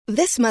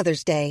This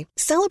Mother's Day,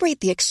 celebrate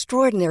the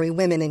extraordinary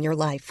women in your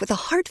life with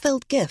a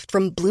heartfelt gift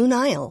from Blue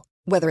Nile.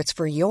 Whether it's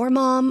for your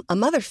mom, a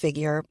mother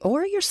figure,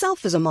 or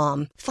yourself as a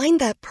mom, find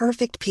that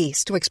perfect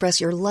piece to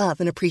express your love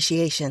and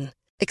appreciation.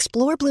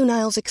 Explore Blue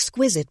Nile's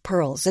exquisite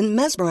pearls and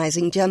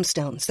mesmerizing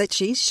gemstones that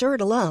she's sure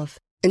to love.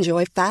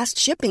 Enjoy fast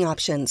shipping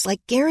options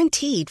like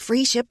guaranteed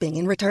free shipping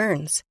and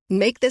returns.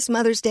 Make this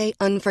Mother's Day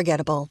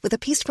unforgettable with a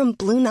piece from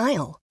Blue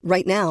Nile.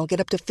 Right now, get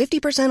up to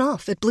 50%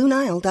 off at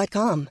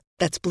BlueNile.com.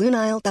 That's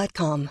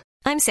BlueNile.com.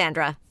 I'm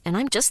Sandra, and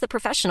I'm just the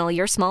professional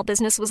your small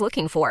business was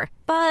looking for.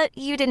 But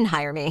you didn't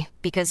hire me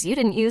because you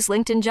didn't use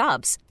LinkedIn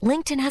Jobs.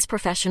 LinkedIn has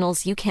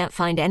professionals you can't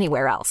find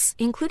anywhere else,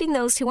 including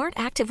those who aren't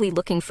actively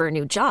looking for a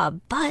new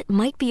job, but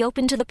might be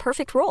open to the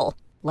perfect role,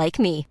 like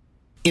me.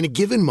 In a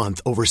given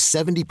month, over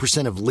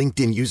 70% of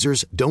LinkedIn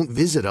users don't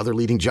visit other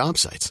leading job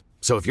sites.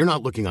 So if you're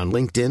not looking on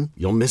LinkedIn,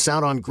 you'll miss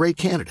out on great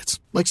candidates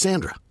like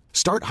Sandra.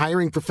 Start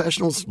hiring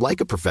professionals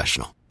like a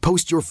professional.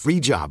 Post your free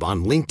job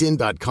on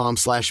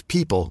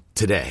linkedin.com/people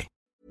today.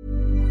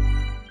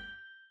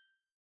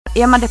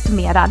 Är man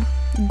deprimerad,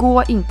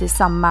 gå inte i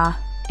samma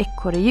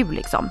ekorrehjul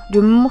liksom.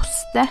 Du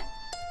måste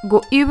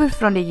gå ur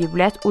från det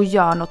hjulet och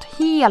göra något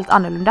helt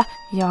annorlunda.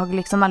 Jag har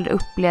liksom aldrig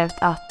upplevt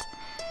att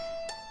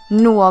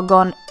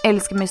någon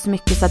älskar mig så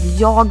mycket så att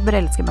jag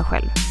börjar älska mig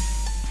själv.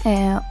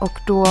 Och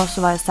då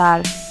så var det så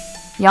här,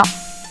 ja,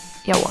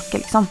 jag åker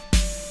liksom.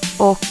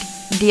 Och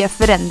det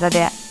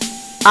förändrade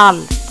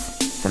allt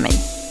för mig.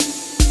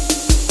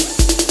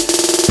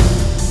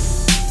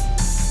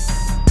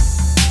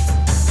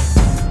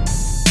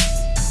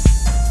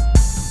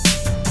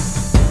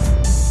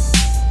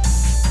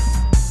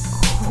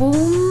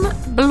 Hon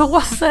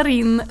blåser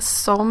in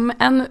som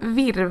en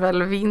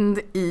virvelvind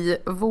i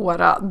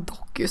våra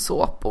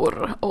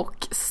dokusåpor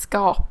och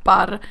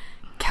skapar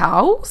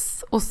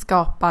kaos och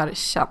skapar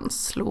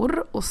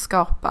känslor och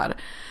skapar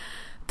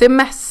det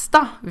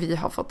mesta vi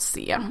har fått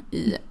se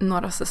i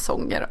några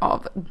säsonger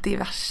av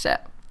diverse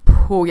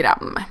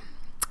program.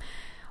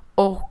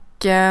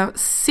 Och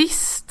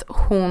sist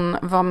hon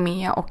var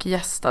med och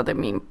gästade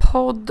min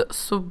podd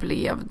så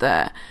blev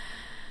det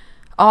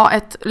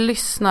ett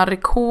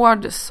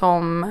lyssnarrekord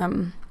som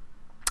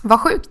var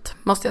sjukt,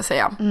 måste jag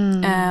säga.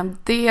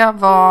 Det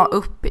var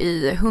upp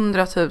i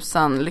 100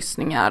 000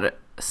 lyssningar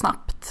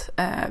snabbt,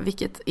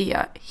 vilket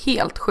är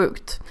helt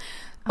sjukt.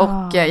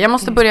 Och jag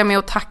måste börja med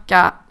att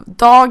tacka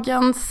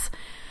dagens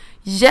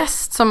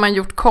gäst som har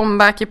gjort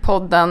comeback i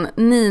podden,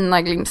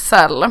 Nina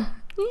Glimsell.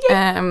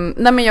 Nej,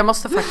 men jag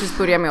måste faktiskt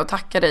börja med att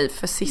tacka dig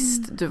för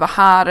sist du var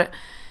här.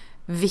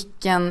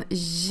 Vilken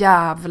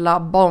jävla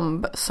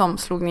bomb som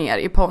slog ner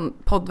i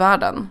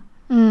poddvärlden.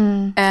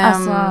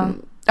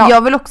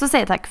 Jag vill också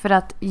säga tack för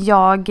att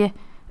jag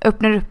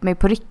öppnade upp mig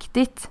på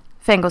riktigt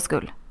för en gångs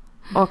skull.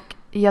 Och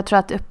jag tror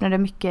att det öppnade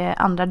mycket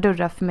andra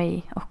dörrar för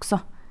mig också.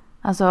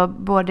 Alltså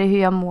både hur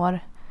jag mår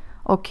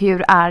och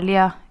hur ärlig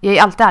jag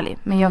är alltid ärlig,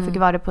 men jag fick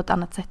vara det på ett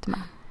annat sätt med.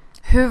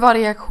 Hur var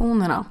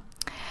reaktionerna?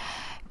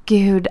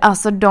 Gud,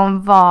 alltså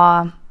de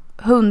var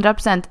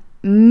 100%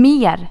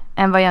 mer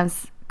än vad jag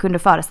ens kunde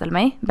föreställa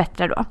mig,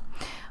 bättre då.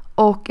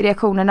 Och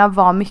reaktionerna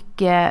var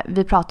mycket,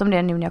 vi pratade om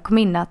det nu när jag kom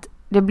in, att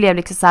det blev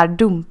liksom så här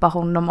dumpa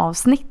honom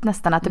avsnitt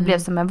nästan, att det blev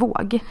som en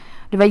våg.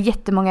 Det var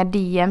jättemånga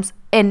DMs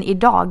än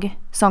idag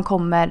som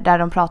kommer där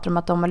de pratar om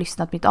att de har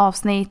lyssnat mitt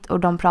avsnitt och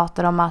de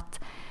pratar om att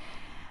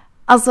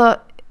alltså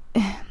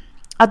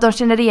att de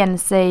känner igen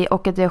sig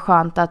och att det är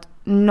skönt att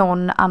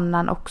någon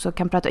annan också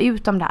kan prata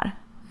ut om det här.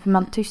 För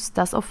man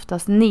tystas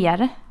oftast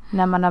ner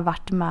när man har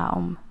varit med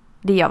om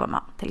det jag var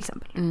med till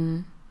exempel.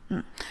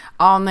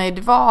 Ja, nej,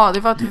 det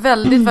var ett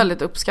väldigt,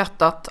 väldigt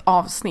uppskattat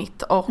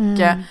avsnitt och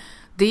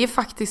det är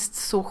faktiskt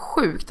så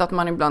sjukt att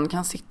man ibland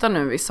kan sitta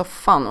nu i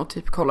soffan och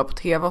typ kolla på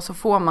tv och så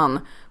får man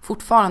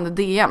fortfarande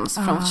DMs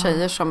från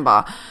tjejer som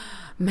bara,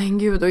 men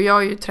gud, och jag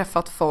har ju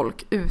träffat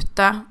folk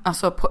ute,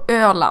 alltså på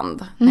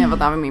Öland när jag var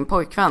där med min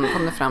pojkvän,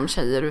 kom det fram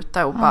tjejer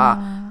ute och bara,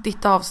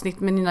 ditt avsnitt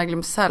med Nina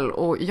Glimsell,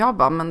 och jag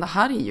bara, men det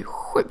här är ju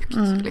sjukt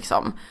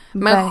liksom,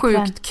 men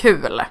verkligen. Sjukt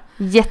kul.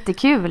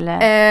 Jättekul.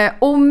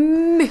 Och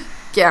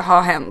mycket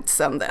har hänt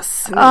sedan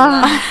dess.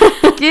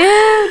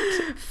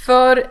 Gud.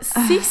 För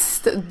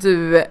sist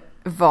du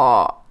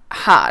var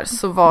här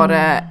så var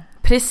det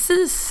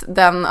precis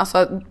den,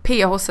 alltså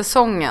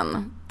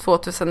PH-säsongen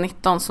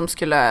 2019 som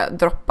skulle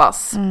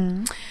droppas.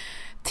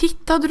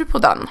 Tittade du på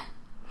den?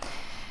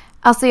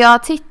 Alltså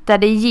jag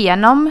tittade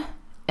igenom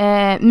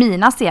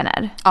mina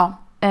scener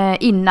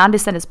innan det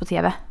sändes på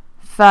tv.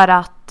 För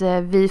att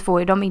vi får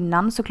ju dem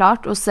innan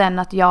såklart. Och sen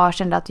att jag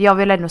kände att jag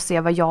vill ändå se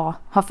vad jag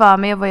har för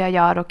mig och vad jag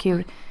gör och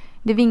hur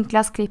det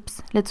vinklas,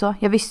 klipps, lite så.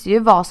 Jag visste ju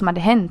vad som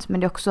hade hänt, men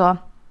det är också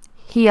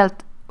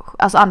helt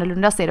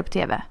annorlunda att se det på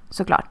tv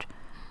såklart.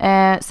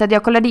 Så att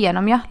jag kollade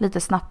igenom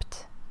lite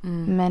snabbt.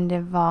 Men det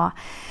var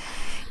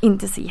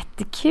inte så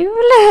jättekul.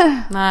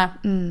 Nej,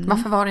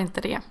 varför var det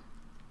inte det?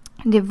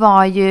 Det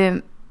var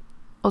ju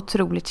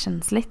otroligt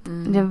känsligt.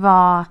 Det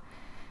var,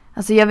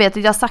 alltså jag vet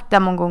att jag har sagt det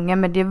många gånger,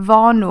 men det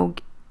var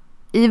nog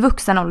i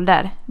vuxen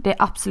ålder det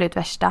absolut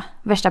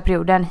värsta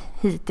perioden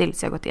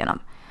hittills jag gått igenom.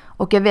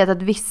 Och jag vet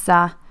att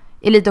vissa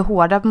är lite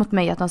hårda mot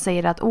mig, att de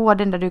säger att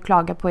det enda du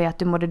klagar på är att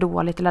du mådde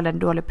dåligt eller hade en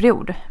dålig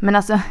period. Men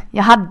alltså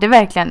jag hade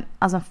verkligen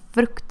en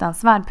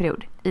fruktansvärd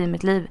period i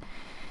mitt liv.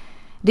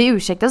 Det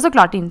ursäktar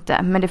såklart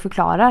inte, men det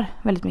förklarar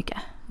väldigt mycket.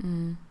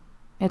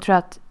 Jag tror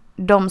att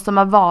de som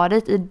har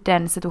varit i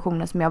den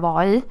situationen som jag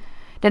var i,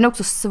 den är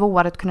också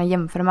svår att kunna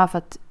jämföra med, för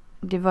att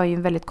det var ju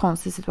en väldigt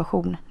konstig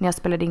situation när jag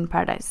spelade in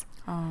Paradise.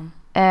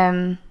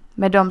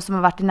 Men de som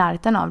har varit i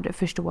närheten av det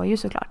förstår ju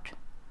såklart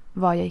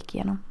vad jag gick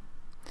igenom.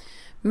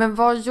 Men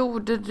vad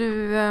gjorde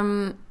du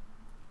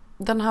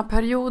den här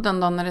perioden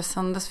då när det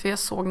sändes? För jag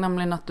såg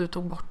nämligen att du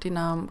tog bort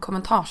dina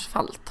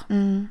kommentarsfält.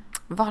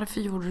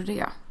 Varför gjorde du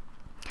det?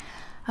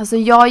 Alltså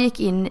jag gick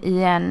in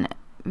i en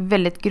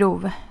väldigt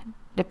grov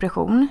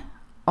depression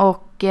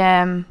och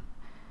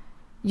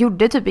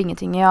gjorde typ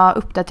ingenting. Jag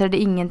uppdaterade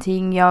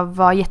ingenting. Jag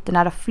var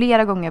jättenära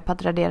flera gånger på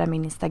att radera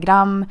min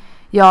Instagram.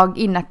 Jag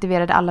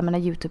inaktiverade alla mina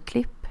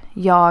YouTube-klipp.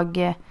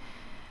 Jag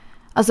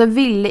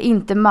ville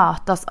inte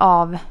mötas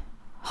av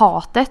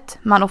hatet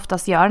man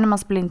oftast gör när man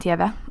spelar in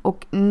tv.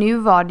 Och nu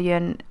var det ju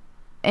en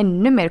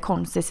ännu mer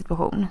konstig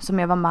situation som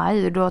jag var med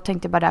i. Och då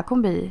tänkte jag bara, det här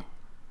kommer bli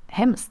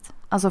hemskt.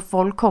 Alltså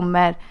folk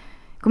kommer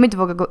inte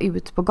våga gå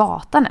ut på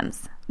gatan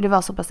ens. Det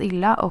var så pass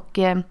illa. Och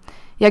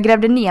jag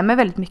grävde ner mig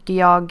väldigt mycket.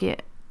 Jag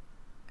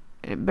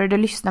började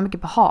lyssna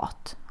mycket på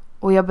hat.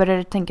 Och jag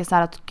började tänka så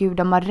här att Gud,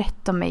 de har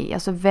rätt om mig.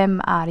 Alltså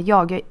vem är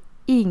jag? Jag är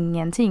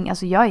ingenting.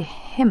 Alltså jag är en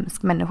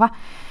hemsk människa.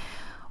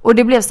 Och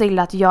det blev så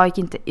illa att jag gick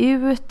inte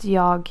ut.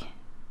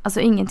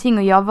 Ingenting.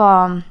 Och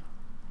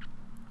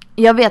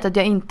jag vet att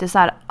jag inte så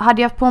här,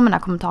 hade jag på mina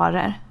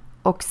kommentarer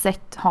och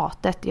sett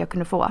hatet jag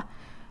kunde få,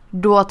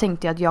 då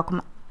tänkte jag att jag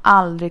kommer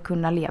aldrig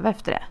kunna leva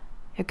efter det.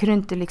 Jag kunde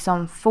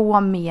inte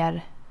få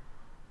mer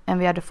än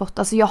vi hade fått.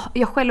 Alltså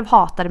jag själv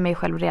hatade mig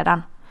själv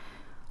redan.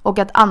 Och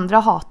att andra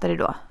hatade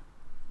då,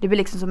 det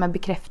blir som en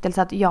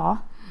bekräftelse att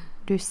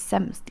du är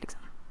sämst .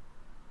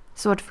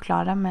 Svårt att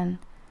förklara, men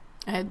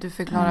du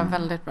förklarar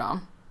väldigt bra.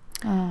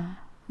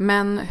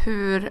 Men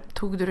hur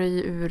tog du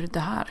dig ur det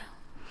här?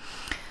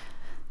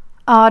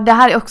 Ja, det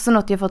här är också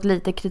något jag fått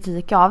lite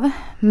kritik av.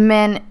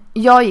 Men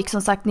jag gick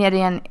som sagt ner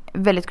i en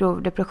väldigt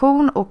grov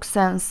depression. Och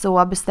sen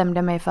så bestämde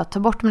jag mig för att ta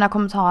bort mina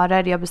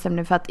kommentarer. Jag bestämde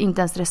mig för att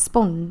inte ens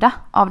responda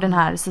av den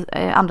här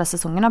andra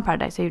säsongen av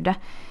Paradise jag gjorde.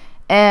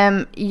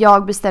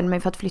 Jag bestämde mig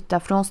för att flytta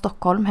från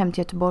Stockholm hem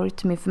till Göteborg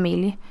till min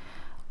familj.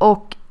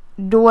 Och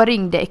då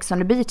ringde Ex on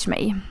the Beach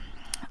mig.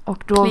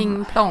 Och då,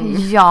 pling plong.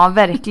 Ja,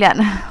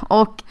 verkligen.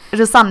 Och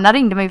Rosanna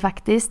ringde mig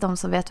faktiskt, de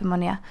som vet hur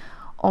man är.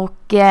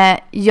 Och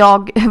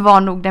jag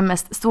var nog den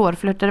mest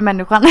svårflörtade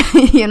människan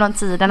genom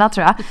tiderna,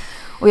 tror jag.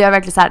 Och jag var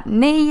verkligen så här: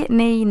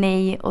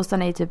 nej. Och så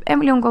nej typ 1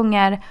 miljon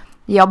gånger.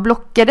 Jag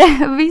blockade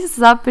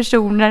vissa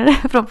personer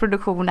från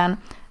produktionen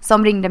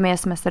som ringde med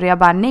sms. Och jag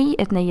bara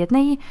ett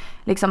nej.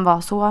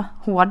 Var så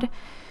hård.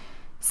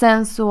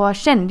 Sen så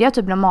kände jag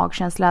typ en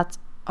magkänsla att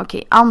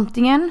okej,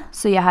 antingen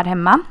så är jag här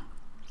hemma,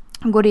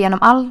 går igenom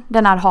all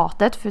den här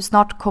hatet, för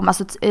snart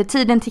kommer,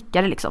 tiden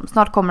tickar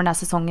snart kommer den här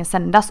säsongen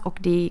sändas och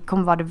det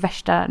kommer vara det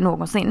värsta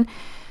någonsin.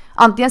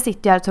 Antingen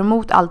sitter jag och tar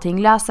emot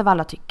allting, läser vad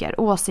alla tycker,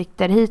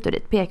 åsikter hit och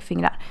dit,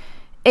 pekfingrar.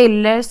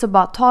 Eller så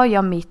bara tar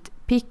jag mitt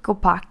pick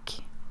och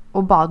pack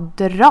och bara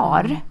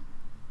drar.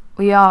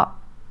 Och jag,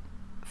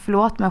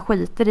 men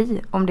skiter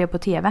i om det är på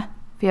tv.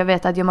 För jag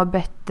vet att jag mår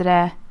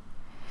bättre.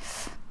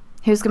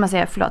 Hur ska man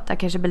säga? Det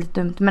kanske blir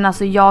lite dumt. Men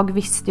alltså jag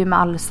visste ju med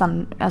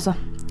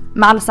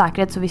all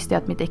säkerhet så visste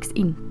jag att mitt ex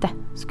inte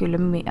skulle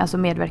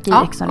medverka i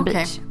Ex on the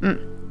Beach.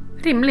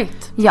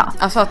 Rimligt. Ja.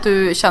 Alltså att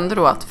du kände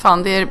då att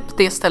fan, det är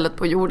det stället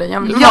på jorden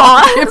jag vill vara. Ja,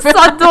 så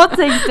då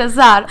tänkte jag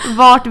så här: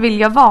 vart vill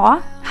jag vara?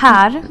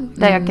 Här,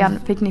 där jag kan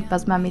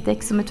förknippas med mitt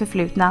ex och mitt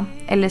förflutna.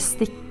 Eller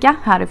sticka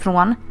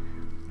härifrån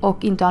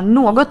och inte ha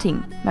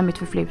någonting med mitt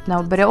förflutna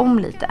och börja om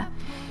lite.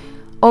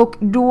 Och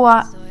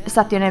då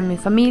satt jag ner med min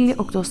familj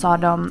och då sa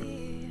de: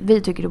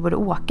 vi tycker du borde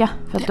åka.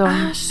 För att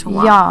är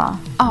så? Ja,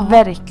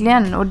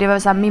 verkligen. Och det var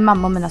så här, min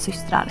mamma och mina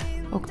systrar.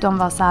 Och de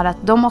var så här att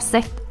de har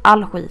sett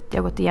all skit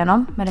jag gått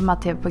igenom med de här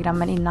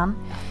tv-programmen innan.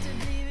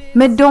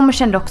 Men de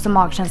kände också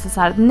magkänslan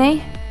så här att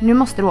nej, nu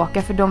måste du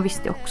åka. För de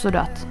visste också då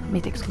att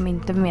mitt ex kommer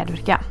inte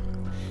medverka.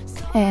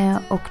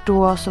 Och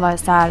då så var jag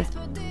så här: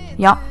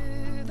 ja,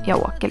 jag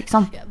åker .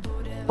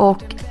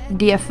 Och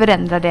det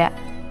förändrade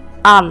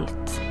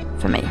allt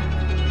för mig.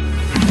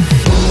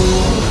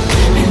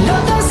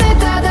 Låt dem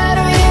sitta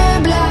där och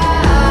jubla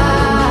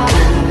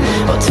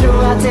och tro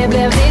att det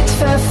blev ditt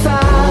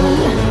förfall.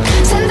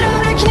 Sen drar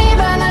du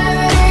knivarna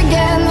ur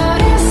ryggen och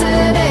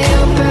reser dig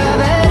upp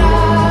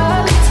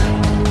överallt.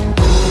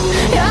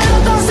 Ja,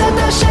 låt dem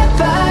sätta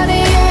käppar i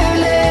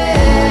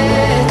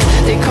hjulet.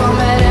 Det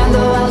kommer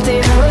ändå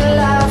alltid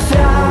rulla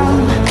fram.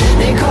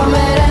 Det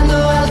kommer ändå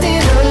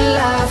alltid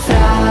rulla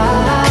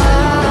fram.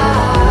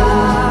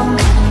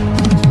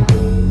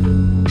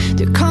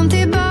 Du kom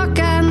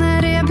tillbaka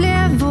när det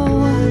blev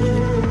vår.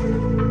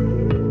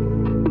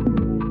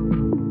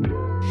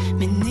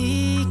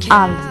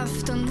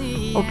 Allt.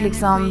 Och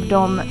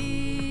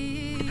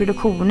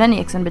produktionen i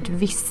Ex on the Beach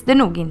visste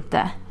nog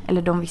inte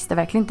eller de visste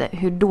verkligen inte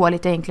hur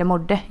dåligt jag egentligen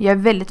mådde. Jag är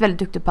väldigt, väldigt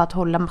duktig på att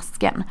hålla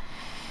masken.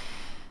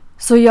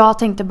 Så jag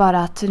tänkte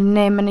bara att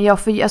nej, men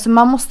alltså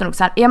man måste nog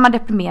så här, är man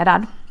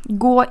deprimerad,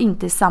 gå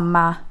inte i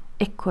samma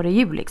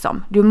ekorrehjul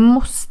liksom. Du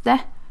måste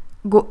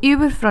gå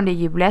ur från det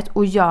hjulet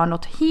och göra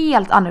något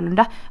helt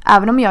annorlunda.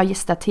 Även om jag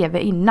gästat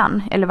tv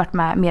innan eller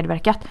varit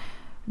medverkat,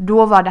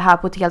 då var det här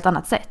på ett helt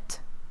annat sätt.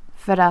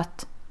 För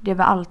att det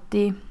var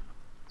alltid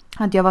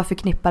att jag var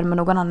förknippad med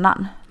någon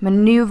annan.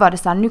 Men nu var det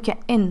så här, nu kan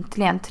jag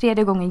äntligen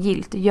 3:e gången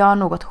gillt göra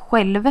något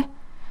själv.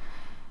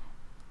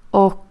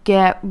 Och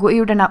gå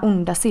ur den här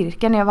onda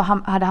cirkeln jag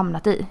hade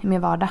hamnat i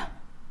min vardag.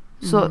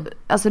 Så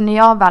alltså, när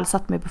jag väl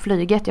satt mig på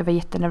flyget, jag var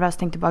jättenervös,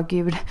 tänkte bara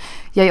gud,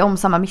 jag är om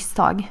samma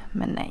misstag.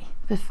 Men nej,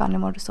 för fan,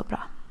 jag mådde så bra.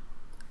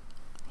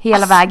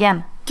 Hela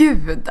vägen.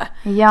 Gud.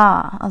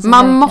 Ja, alltså man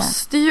verkligen.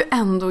 måste ju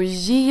ändå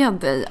ge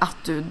dig att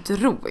du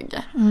drog.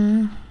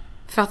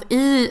 För att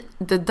i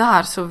det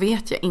där så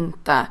vet jag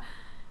inte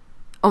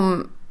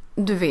om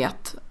du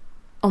vet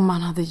om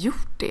man hade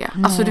gjort det.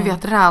 Nej. Alltså du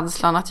vet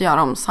rädslan att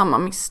göra om samma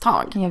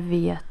misstag. Jag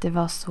vet, det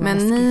var så men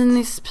läskigt.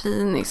 Ninis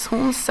Pinis,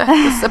 hon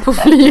sätter sig på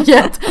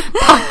flyget,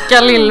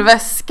 packar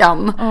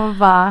lillväskan. Och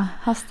bara,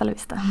 hasta la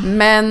vista.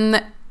 Men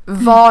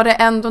var det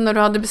ändå när du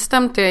hade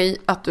bestämt dig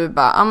att du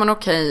bara, men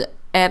okej,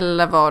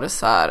 eller var det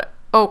så här,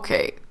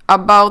 okej,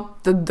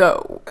 about the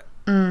dough.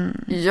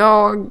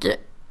 Jag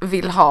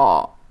vill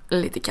ha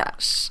lite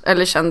cash.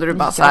 Eller kände du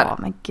bara så här? Ja,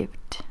 men gud.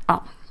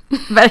 Ja.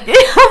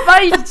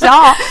 Verkligen,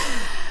 ja.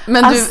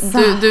 Men alltså,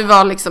 du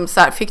var liksom så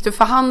här, fick du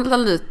förhandla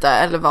lite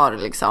eller var det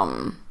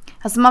liksom?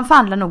 Alltså man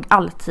förhandlar nog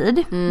alltid,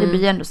 det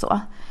blir ändå så.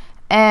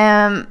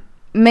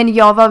 Men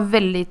jag var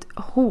väldigt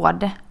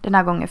hård den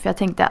här gången, för jag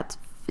tänkte att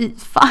fy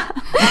fan,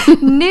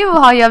 nu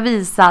har jag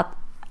visat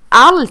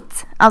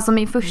allt. Alltså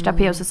min första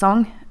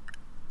PO-säsong,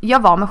 jag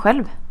var mig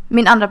själv.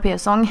 Min andra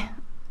PO-säsong,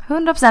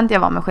 100% jag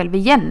var mig själv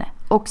igen.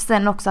 Och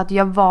sen också att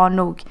jag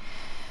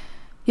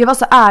var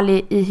så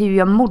ärlig i hur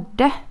jag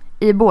mådde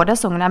i båda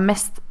säsongerna,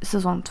 mest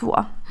säsong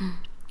 2.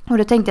 Och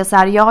då tänkte jag så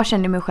här, jag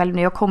kände mig själv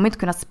nu, jag kommer inte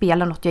kunna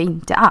spela något jag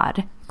inte är.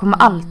 Jag kommer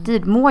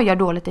alltid, mår jag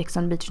dåligt i Ex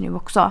on the Beach nu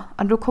också,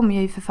 då kommer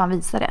jag ju för fan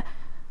visa det.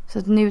 Så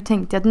att nu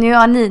tänkte jag att nu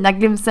har Nina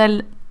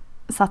Glimsell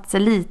satt sig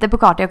lite på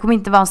kartan. Jag kommer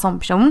inte vara en sån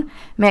person,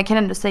 men jag kan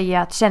ändå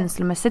säga att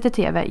känslomässigt i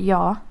tv,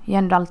 ja, jag har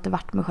ändå alltid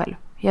varit mig själv.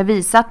 Jag har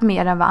visat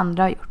mer än vad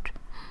andra har gjort.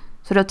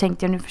 Så då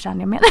tänkte jag, nu förtjänar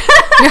jag mer.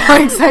 Ja,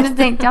 exakt. Då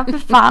tänkte jag, för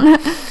fan.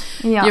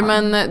 Ja. Jo,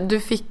 men du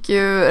fick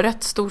ju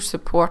rätt stor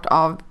support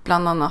av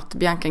bland annat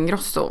Bianca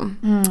Ingrosso.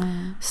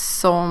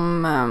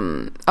 Som,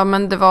 ja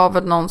men det var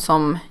väl någon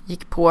som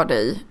gick på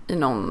dig i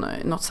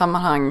något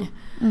sammanhang.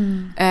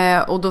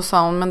 Och då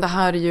sa hon, men det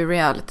här är ju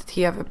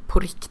reality-tv på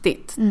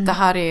riktigt. Det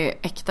här är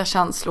äkta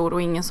känslor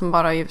och ingen som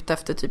bara är ute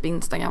efter typ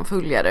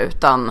Instagram-följare,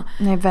 utan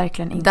nej,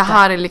 verkligen inte. Det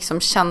här är liksom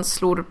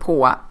känslor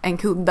på en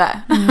kudde.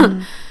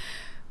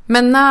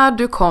 Men när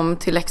du kom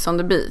till Ex on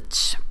the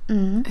Beach,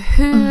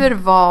 hur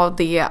var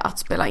det att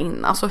spela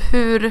in? Alltså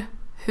hur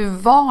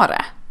var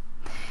det?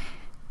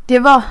 Det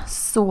var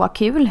så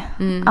kul.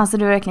 Alltså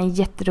det var verkligen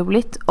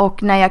jätteroligt.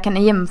 Och när jag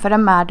kan jämföra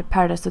med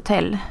Paradise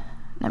Hotel,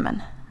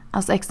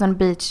 alltså Ex on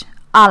the Beach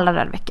alla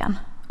där veckan.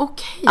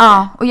 Okej.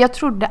 Ja, och jag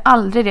trodde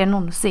aldrig det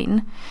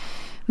någonsin.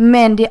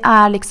 Men det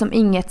är liksom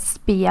inget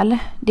spel.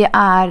 Det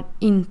är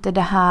inte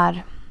det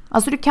här.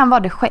 Alltså du kan vara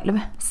det själv.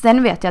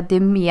 Sen vet jag att det är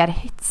mer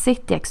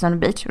hetsigt i Ex on the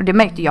Beach. Och det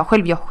märkte jag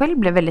själv. Jag själv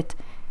blev väldigt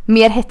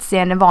mer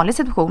hetsig än en vanlig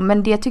situation.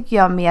 Men det tycker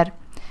jag mer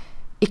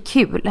är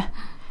kul.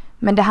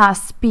 Men det här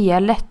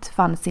spelet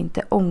fanns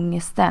inte,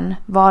 ångesten.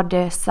 Var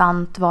det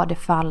sant? Var det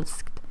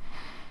falskt?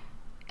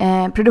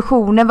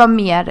 Produktionen var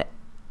mer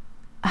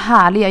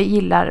härlig. Jag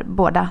gillar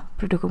båda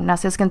produktionerna,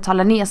 så jag ska inte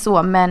tala ner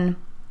så. Men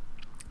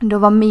det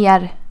var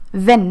mer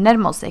vänner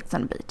med oss i Ex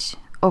on the Beach.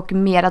 Och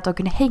mer att de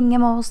kunde hänga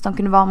med oss, de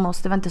kunde vara med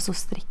oss. Det var inte så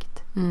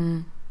strikt.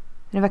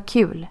 Det var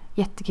kul,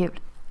 jättekul.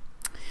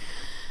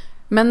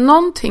 Men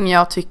någonting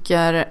jag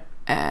tycker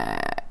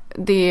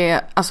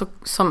det alltså,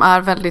 som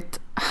är väldigt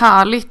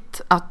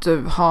härligt att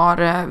du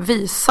har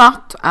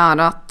visat är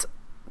att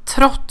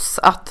trots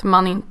att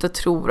man inte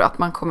tror att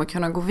man kommer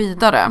kunna gå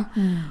vidare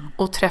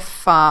och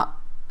träffa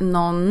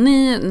någon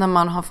ny när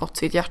man har fått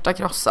sitt hjärta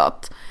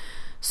krossat,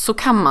 så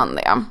kan man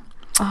det.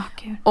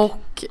 Gud.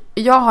 Och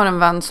jag har en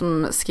vän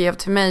som skrev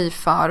till mig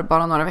för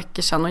bara några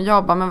veckor sedan, och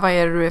jag bara, men vad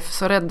är det du är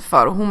så rädd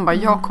för? Och hon bara,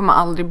 jag kommer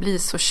aldrig bli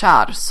så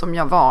kär som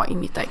jag var i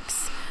mitt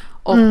ex.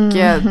 Och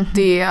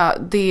det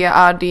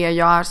är det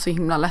jag är så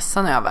himla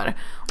ledsen över.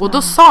 Och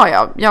då sa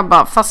jag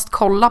bara, fast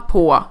kolla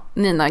på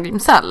Nina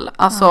Glimsell.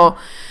 Alltså,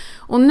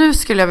 och nu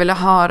skulle jag vilja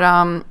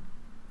höra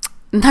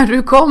när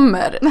du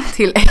kommer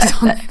till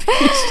Ex on the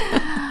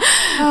Beach.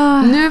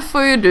 Nu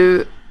får ju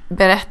du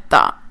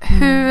berätta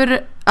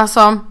hur,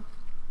 alltså,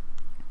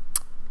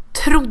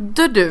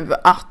 trodde du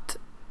att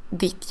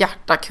ditt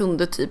hjärta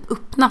kunde typ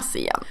öppnas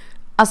igen?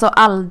 Alltså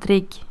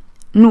aldrig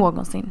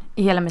någonsin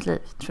i hela mitt liv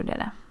trodde jag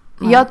det.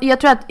 Jag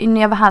tror att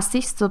när jag var här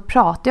sist så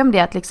pratade jag om det,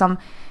 att liksom,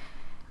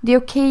 det är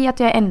okej att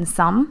jag är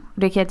ensam,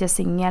 det är okej att jag är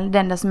singel. Det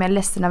enda som jag är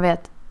ledsen av är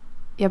att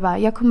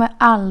jag kommer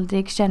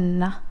aldrig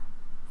känna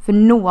för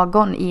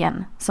någon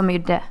igen som jag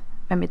gjorde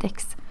med mitt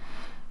ex.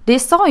 Det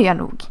sa jag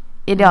nog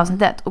i det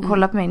avsnittet. Och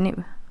kolla på mig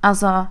nu.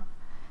 Alltså,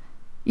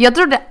 jag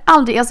trodde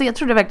aldrig, alltså jag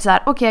trodde verkligen så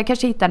här: okej, jag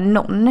kanske hittar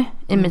någon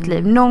i mitt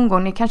liv. Någon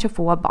gång jag kanske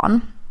får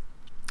barn.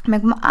 Men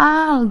jag kommer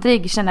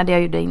aldrig känna det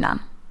jag gjorde innan.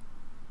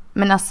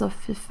 Men alltså,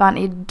 fy fan,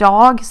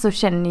 idag så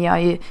känner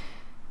jag ju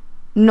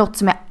något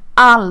som jag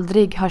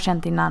aldrig har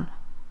känt innan.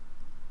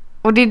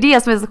 Och det är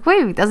det som är så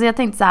sjukt. Alltså jag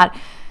tänkte så här: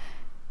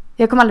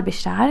 jag kommer aldrig bli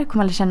kär, jag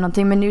kommer aldrig känna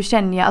någonting. Men nu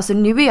känner jag, alltså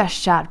nu är jag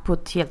kär på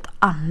ett helt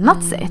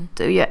annat sätt.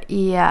 Och jag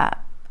är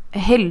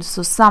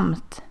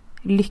hälsosamt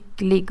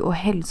lycklig och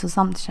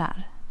hälsosamt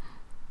kär.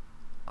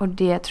 Och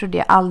det trodde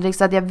jag aldrig.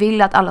 Så att jag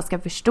vill att alla ska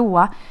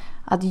förstå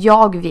att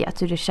jag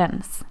vet hur det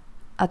känns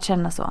att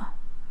känna så.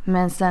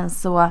 Men sen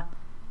så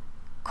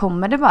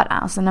kommer det bara.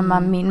 Alltså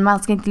när man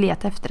ska inte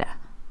leta efter det.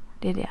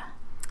 Det är det.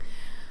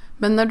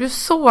 Men när du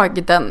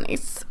såg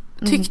Dennis,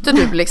 tyckte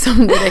du liksom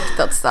direkt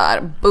att så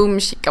här, boom,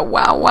 chicka,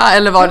 wow,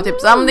 eller var det typ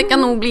så här, men det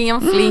kan nog bli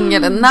en fling,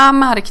 eller när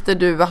märkte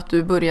du att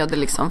du började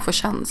liksom få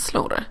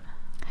känslor?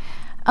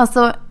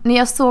 Alltså, när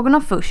jag såg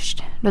honom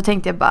först, då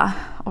tänkte jag bara,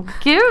 åh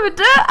gud,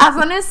 alltså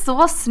han är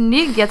så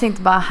snygg. Jag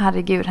tänkte bara,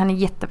 herregud, han är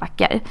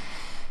jättevacker.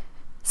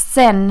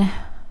 Sen,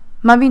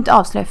 man vill inte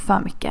avslöja för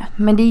mycket,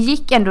 men det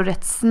gick ändå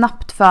rätt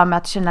snabbt för mig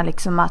att känna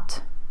liksom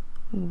att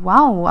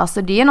wow,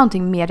 alltså det är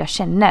någonting mer jag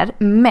känner.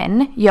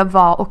 Men jag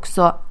var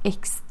också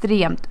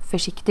extremt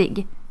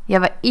försiktig. Jag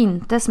var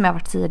inte som jag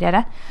varit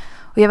tidigare.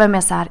 Och jag var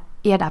mer så här,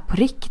 är det här på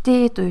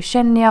riktigt? Och hur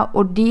känner jag?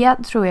 Och det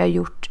tror jag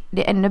gjort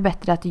det ännu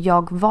bättre att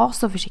jag var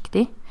så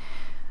försiktig.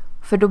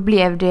 För då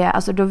blev det,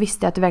 alltså då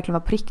visste jag att det verkligen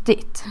var på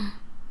riktigt.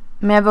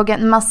 Men jag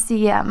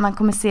vågar, man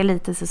kommer se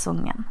lite i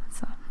säsongen.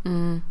 Så.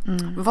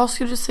 Vad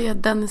skulle du säga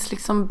att Dennis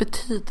liksom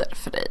betyder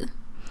för dig?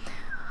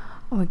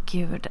 Åh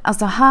gud,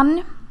 alltså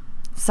han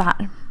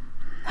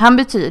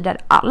betyder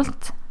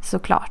allt,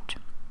 såklart.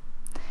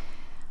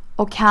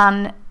 Och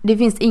det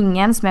finns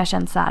ingen som jag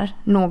känt så här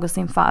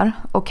någonsin för.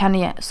 Och han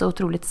är så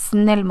otroligt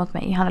snäll mot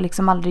mig. Han har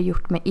liksom aldrig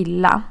gjort mig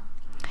illa.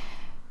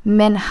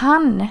 Men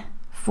han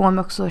får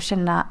mig också att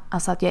känna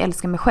alltså, att jag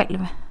älskar mig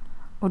själv.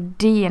 Och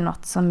det är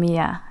något som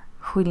är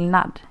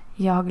skillnad.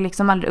 Jag har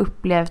liksom aldrig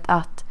upplevt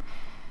att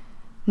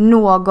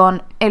någon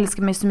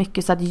älskar mig så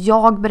mycket så att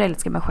jag börjar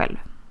älska mig själv.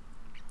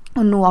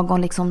 Och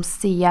någon liksom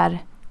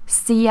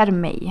ser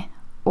mig.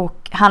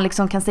 Och han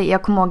liksom kan säga,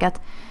 jag kommer ihåg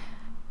att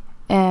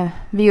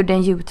vi gjorde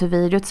en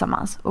YouTube-video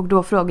tillsammans. Och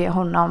då frågade jag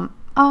honom,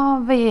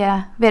 vad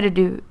är det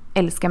du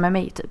älskar med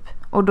mig typ?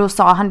 Och då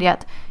sa han det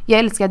att jag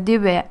älskar att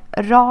du är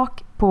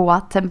rak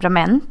på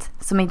temperament,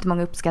 som inte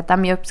många uppskattar,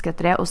 men jag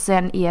uppskattar det. Och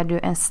sen är du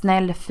en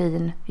snäll,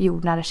 fin,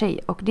 jordnära tjej.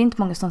 Och det är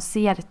inte många som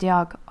ser att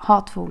jag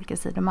har två olika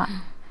sidor med.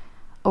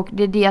 Och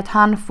det är det att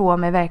han får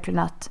mig verkligen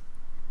att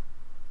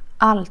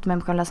allt med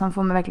mig själv, så han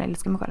får mig verkligen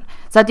älska mig själv.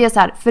 Så att det är så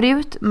här,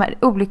 förut,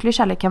 olycklig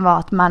kärlek kan vara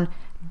att man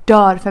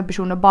dör för en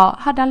person och bara,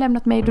 hade han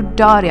lämnat mig, då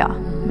dör jag.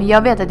 Men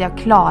jag vet att jag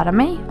klarar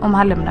mig om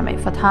han lämnar mig,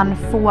 för att han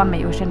får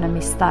mig att känna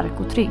mig stark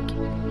och trygg.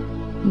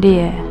 Det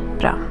är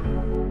bra.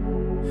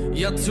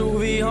 Jag tror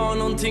vi har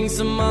någonting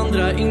som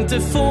andra inte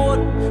får.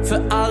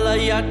 För alla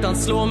hjärtan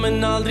slår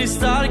men aldrig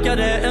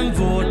starkare än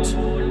vårt.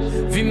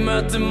 Vi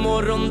möter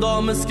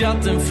morgondag med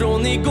skratten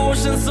från igår.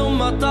 Känns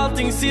som att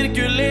allting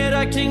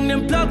cirkulerar kring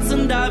den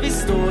platsen där vi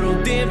står.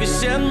 Och det vi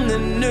känner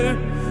nu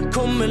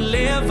kommer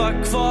leva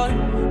kvar.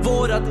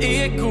 Vårat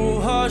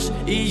eko hörs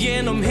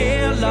igenom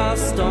hela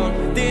stan.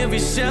 Det vi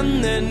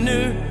känner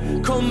nu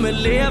kommer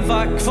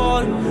leva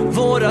kvar.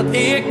 Vårat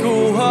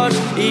eko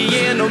hörs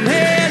igenom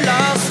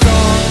hela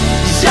stan.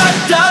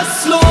 Hjärtat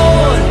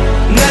slår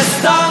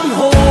nästan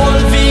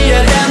hål. Vi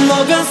är en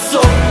av en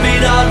sort,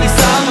 blir aldrig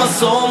samma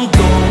som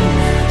dem.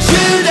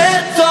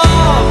 Ljudet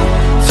av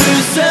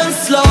 1000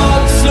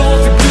 slag slår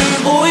för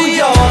du och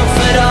jag.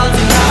 För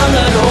allting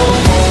handlar om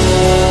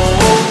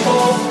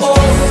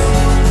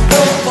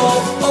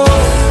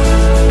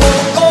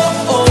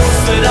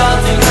för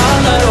allting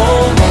handlar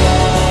om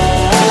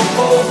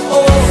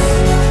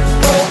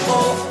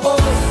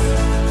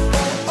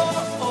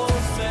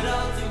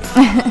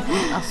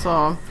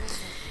Alltså,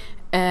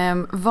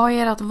 vad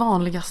är ert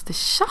vanligaste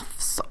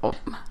tjafs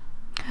om?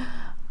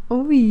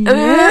 Oj,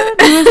 nu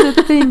måste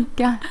jag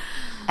tänka.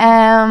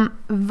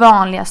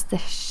 Vanligaste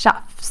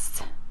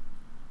tjafs.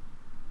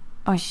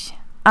 Oj,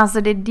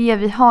 alltså det är det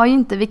vi har ju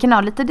inte. Vi kan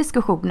ha lite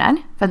diskussioner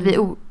för att vi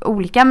är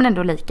olika men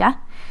ändå lika.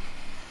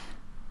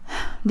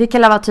 Det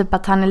kan vara typ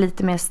att han är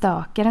lite mer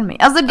stökigare än mig.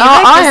 Alltså det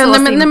är så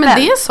simpelt. Nej, men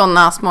det är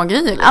såna små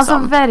grejer liksom. Alltså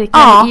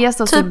verkligen, det är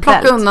så typ simpelt.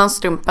 plocka undan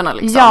strumporna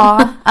liksom.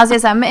 Ja, alltså jag är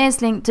så här, med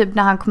älskling, typ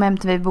när han kom hem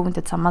till vi bor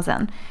inte tillsammans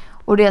än.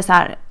 Och det är så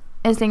här,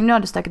 älskling, nu har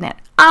du stökat ner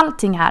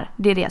allting här,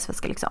 det är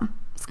resväska liksom.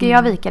 Ska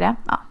jag vika det?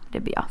 Ja, det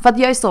blir jag. För att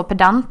jag är så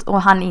pedant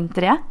och han är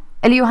inte det.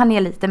 Eller jo, han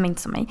är lite, men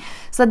inte som mig.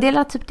 Så det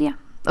är typ det.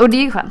 Och det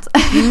är ju skönt.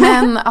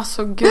 Men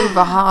alltså gud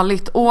vad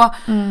härligt. Och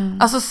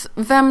alltså,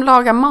 vem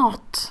lagar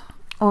mat?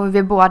 Och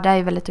vi båda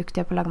är väldigt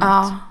duktiga på att laga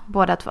mat.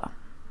 Båda två.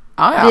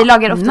 Ja. Vi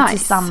lagar ofta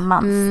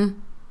tillsammans.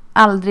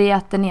 Aldrig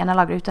att den ena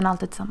lagar utan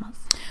alltid tillsammans.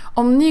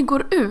 Om ni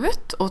går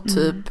ut och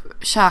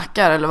typ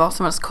käkar eller vad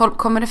som helst,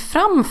 kommer det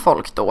fram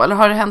folk då? Eller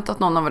har det hänt att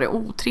någon har varit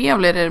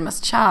otrevlig? Är det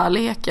mest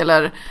kärlek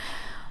eller?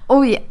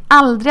 Oj,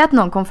 aldrig att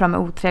någon kom fram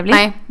och otrevlig.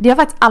 Nej. Det har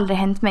faktiskt aldrig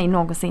hänt mig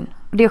någonsin.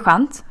 Det är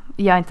skönt.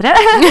 Jag är inte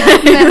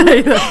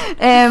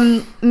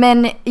det.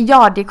 Men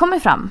ja, det kommer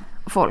fram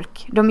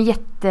folk. De är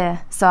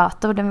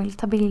jättesöta och de vill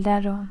ta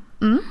bilder. Och,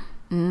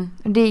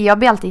 jag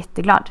blir alltid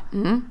jätteglad.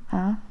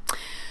 Ja.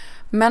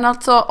 Men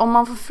alltså om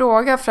man får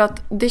fråga, för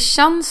att det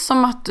känns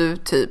som att du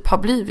typ har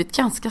blivit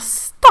ganska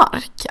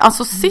stark.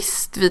 Alltså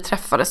sist vi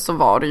träffades så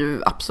var det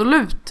ju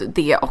absolut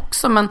det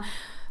också. Men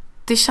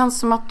det känns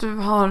som att du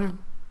har...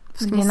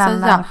 Ska man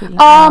säga?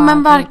 Ja,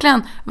 men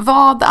verkligen.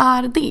 Vad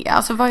är det?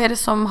 Alltså vad är det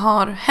som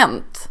har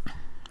hänt?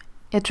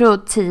 Jag tror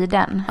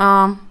tiden.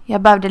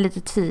 Jag behövde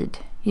lite tid.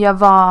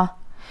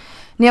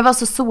 När jag var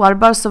så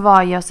sårbar så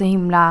var jag så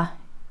himla...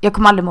 Jag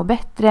kommer aldrig må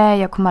bättre.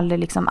 Jag kommer aldrig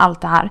liksom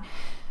allt det här.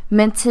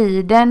 Men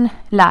tiden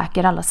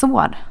läker alla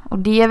sår. Och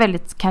det är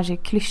väldigt kanske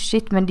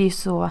klyschigt, men det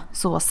är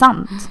så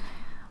sant.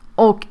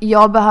 Och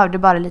jag behövde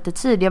bara lite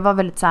tid. Jag var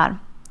väldigt så här...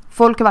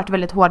 Folk har varit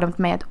väldigt hårda mot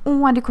mig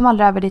att du kommer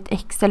aldrig över ditt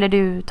ex eller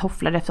du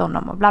tofflade efter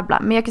honom och bla bla.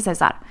 Men jag kan säga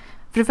så här.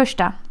 För det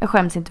första, jag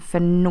skäms inte för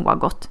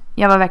något.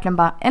 Jag var verkligen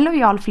bara en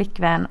lojal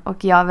flickvän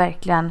och jag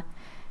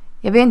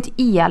var inte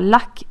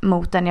elak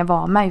mot den jag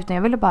var med, utan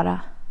jag ville bara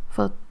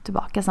få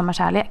tillbaka samma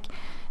kärlek.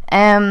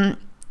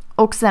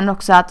 Och sen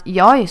också att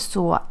jag är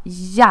så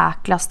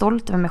jäkla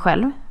stolt över mig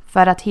själv.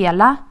 För att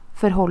hela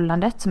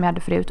förhållandet som jag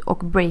hade förut och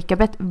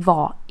breakupet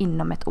var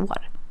inom ett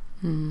år.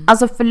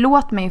 Alltså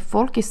förlåt mig,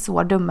 folk är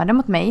så dummade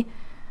mot mig.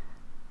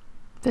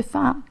 För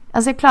fan.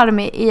 Alltså jag klarade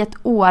mig i ett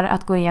år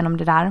att gå igenom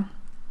det där.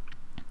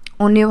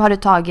 Och nu har det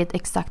tagit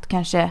exakt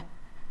kanske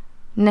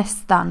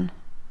nästan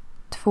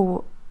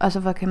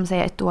vad kan man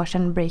säga, ett år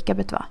sedan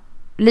breakupet var.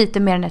 Lite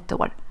mer än ett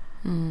år.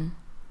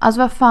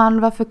 Alltså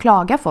varför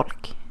klagar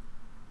folk?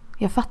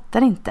 Jag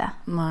fattar inte.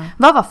 Nej.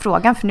 Vad var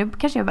frågan? För nu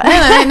kanske jag bara...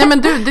 Nej,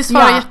 men du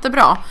svarar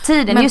jättebra.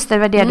 Tiden, men, just det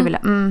var det du ville.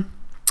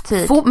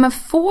 Men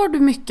får du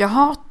mycket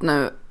hat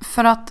nu?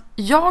 För att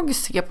jag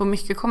ser på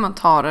mycket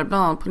kommentarer,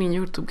 bland annat på din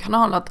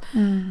YouTube-kanal, att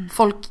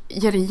folk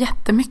ger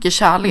jättemycket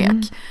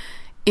kärlek.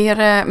 Är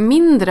det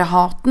mindre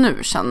hat nu,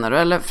 känner du?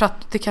 Eller för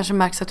att det kanske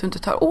märks att du inte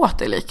tar åt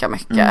dig lika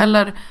mycket?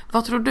 Eller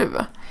vad tror du?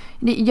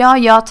 Ja,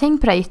 jag har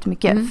tänkt på det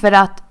jättemycket. För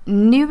att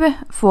nu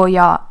får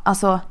jag,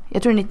 alltså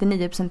jag tror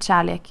 99%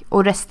 kärlek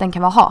och resten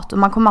kan vara hat. Och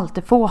man kommer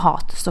alltid få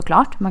hat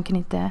såklart. Man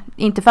kan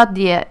inte för att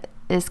det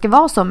ska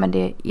vara så, men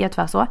det är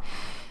tyvärr så.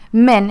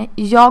 Men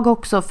jag har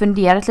också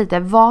funderat lite,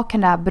 vad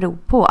kan det här bero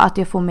på att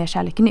jag får mer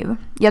kärlek nu?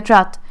 Jag tror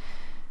att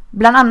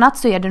bland annat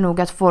så är det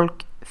nog att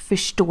folk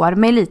förstår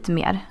mig lite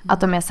mer. Att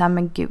de är så här,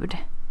 men gud,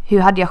 hur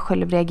hade jag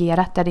själv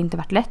reagerat? Det hade inte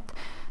varit lätt.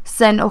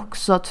 Sen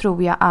också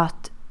tror jag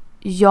att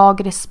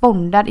jag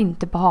respondar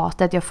inte på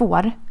hatet jag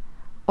får.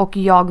 Och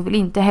jag vill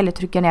inte heller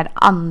trycka ner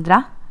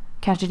andra.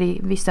 Kanske det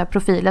är vissa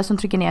profiler som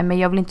trycker ner mig.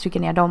 Jag vill inte trycka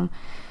ner dem.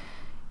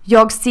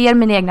 Jag ser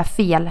mina egna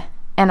fel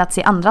än att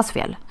se andras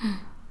fel.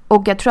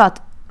 Och jag tror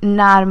att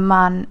när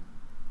man...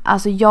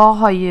 Alltså jag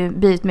har ju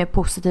blivit mer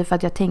positiv för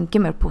att jag tänker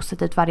mer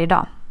positivt varje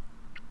dag.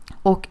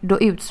 Och då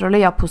utstrålar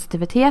jag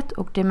positivitet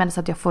och det menas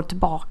att jag får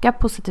tillbaka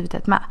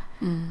positivitet med.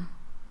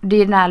 Det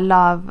är den här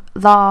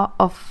law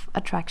of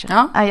attraction.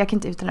 Ja. Jag kan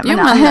inte uttala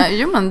det.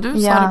 Jo men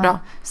du sa det bra.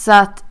 Så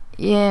att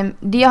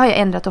det har jag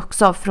ändrat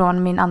också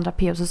från min andra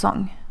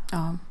PO-säsong.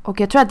 Ja. Och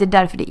jag tror att det är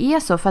därför det är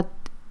så. För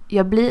att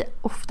jag blir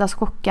oftast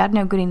chockad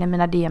när jag går in i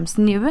mina DMs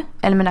nu.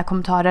 Eller mina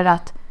kommentarer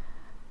att...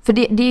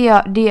 För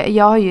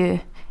jag har ju...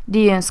 Det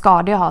är ju en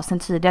skada jag har sen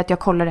tidigare, att jag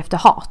kollar efter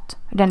hat.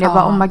 Den jag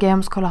bara, oh my god, jag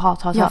måste kolla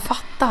hat. Jag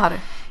fattar.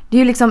 Det är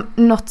ju liksom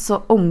något så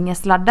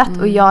ångestladdat.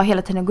 Och jag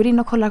hela tiden går in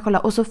och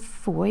kollar. Och så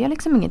får jag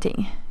liksom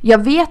ingenting.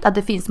 Jag vet att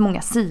det finns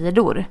många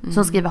sidor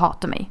som skriver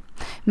hat om mig.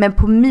 Men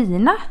på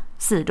mina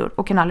sidor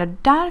och kanaler,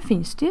 där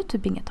finns det ju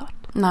typ inget hat.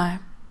 Nej.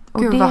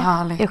 Och gud det vad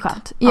härligt. är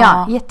skönt.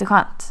 Ja,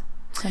 jätteskönt.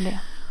 Det.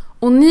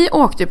 Och ni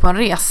åkte ju på en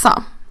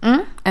resa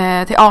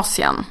till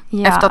Asien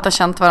efter att ha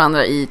känt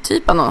varandra i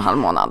typ 1,5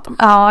 månad.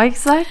 Ja,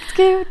 exakt.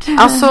 Gud.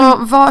 Alltså,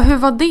 hur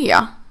var det?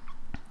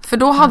 För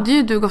då hade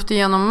ju du gått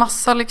igenom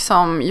massa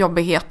liksom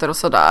jobbigheter och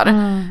sådär.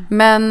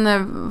 Men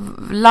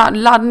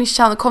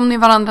kom ni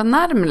varandra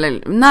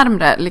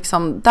närmre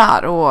liksom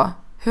där, och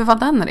hur var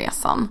den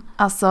resan?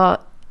 Alltså,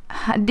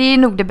 det är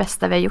nog det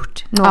bästa vi har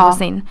gjort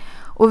någonsin. Ja.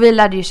 Och vi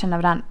lärde ju känna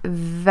varandra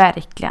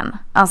verkligen.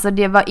 Alltså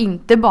det var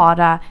inte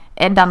bara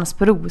dans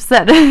på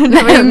rosor.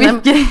 Det var ju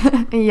mycket.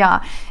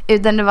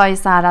 Utan det var ju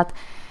så här att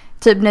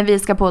typ när vi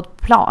ska på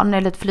ett plan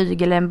eller ett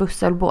flyg eller en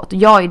buss eller båt.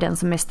 Jag är den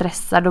som är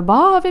stressad och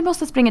bara vi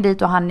måste springa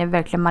dit, och han är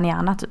verkligen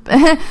manana typ.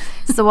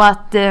 Så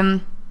att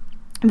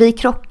vi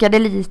krockade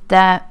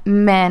lite,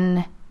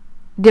 men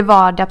det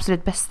var det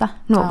absolut bästa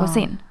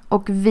någonsin. Ja.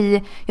 Och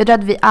jag tror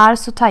att vi är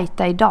så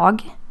tajta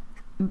idag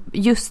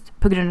just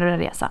på grund av den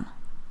resan.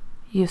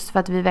 Just för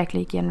att vi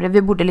verkligen gick igenom det.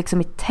 Vi bodde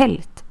liksom i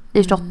tält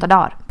i 28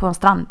 dagar på en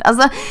strand.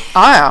 Alltså,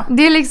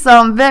 det är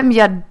liksom, vem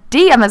gör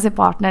det med sin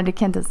partner? Det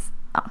kan inte...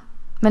 Ja.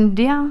 Men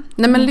det...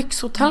 Nej, men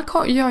lyxhotell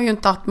gör ju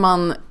inte att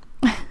man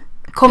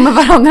kommer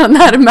varandra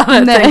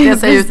närmare, Nej, tänkte jag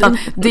säga, precis. utan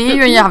det är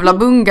ju en jävla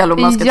bungalow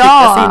man ska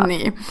Ja, tryckas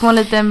in i. på en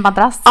liten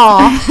madrass.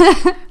 Ja,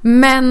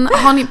 men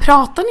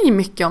pratar ni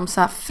mycket om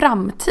så här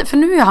framtid? För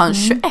nu är han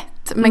 21,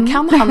 men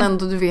kan han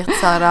ändå, du vet,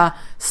 så här,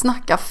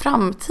 snacka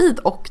framtid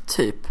och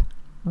typ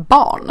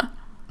barn?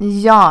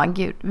 Ja,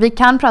 gud. Vi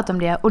kan prata om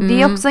det. Och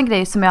det är också en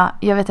grej som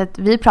jag vet att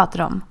vi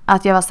pratar om.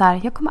 Att jag var så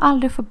här, jag kommer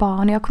aldrig få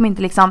barn. Jag kommer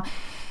inte liksom...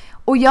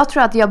 Och jag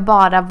tror att jag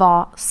bara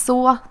var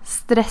så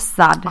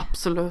stressad.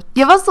 Absolut.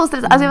 Jag var så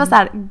stressad. Alltså jag var så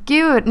här,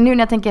 gud, nu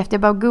när jag tänker efter,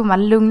 jag bara,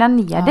 gumman, lugna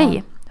ner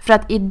dig. För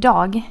att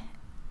idag,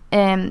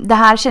 det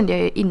här kände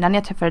jag ju innan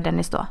jag träffade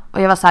Dennis då.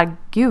 Och jag var så här,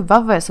 gud,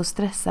 vad var jag så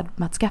stressad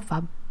med att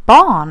skaffa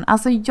barn?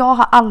 Alltså jag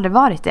har aldrig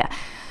varit det.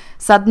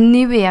 Så att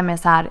nu är jag med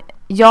så här,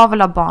 jag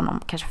vill ha barn om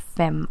kanske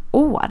 5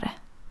 år.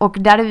 Och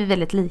där är vi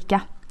väldigt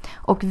lika.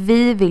 Och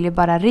vi vill ju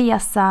bara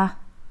resa,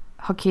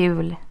 ha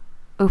kul,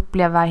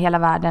 uppleva hela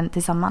världen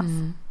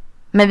tillsammans.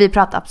 Men vi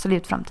pratar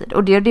absolut framtid.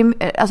 Och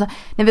alltså,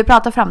 när vi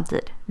pratar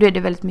framtid, då är det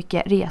väldigt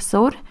mycket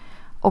resor.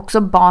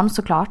 Också barn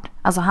såklart.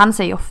 Alltså han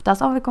säger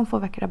oftast, vi kommer få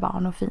vackra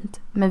barn och fint.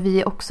 Men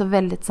vi är också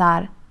väldigt så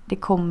här, det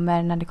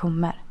kommer när det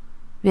kommer.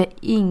 Vi har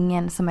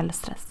ingen som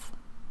helst stress.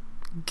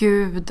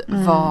 Gud,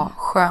 vad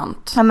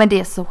skönt. Ja, men det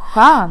är så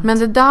skönt. Men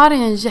det där är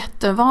en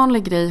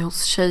jättevanlig grej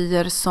hos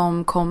tjejer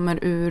som kommer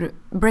ur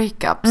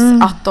breakups.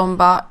 Att de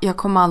bara, jag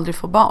kommer aldrig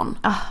få barn.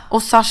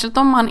 Och särskilt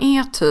om man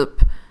är typ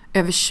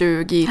över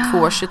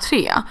 22,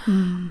 23.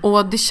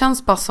 Och det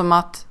känns bara som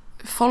att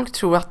folk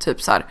tror att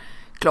typ så här,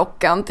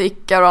 klockan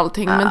tickar och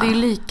allting. Men det är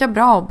lika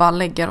bra att bara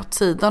lägga åt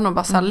sidan och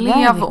bara så här,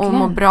 lev och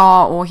må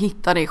bra och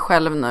hitta dig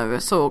själv nu,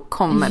 så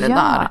kommer det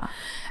där.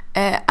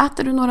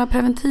 Äter du några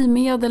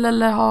preventivmedel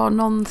eller har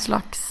någon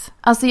slags...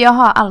 Alltså jag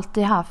har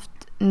alltid haft,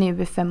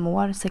 nu i 5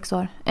 år, 6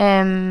 år,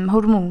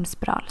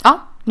 hormonspiral. Ja.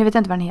 Nu vet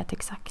jag inte vad den heter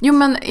exakt. Jo,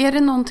 men är det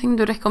någonting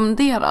du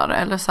rekommenderar?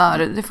 Eller så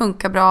här, det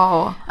funkar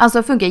bra? Och... Alltså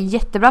det funkar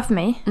jättebra för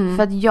mig.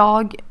 För att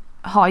jag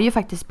har ju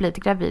faktiskt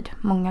blivit gravid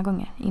många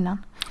gånger innan.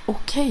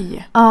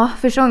 Okej. Ja,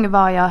 första gången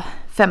var jag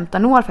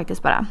 15 år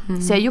faktiskt bara.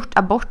 Så jag har gjort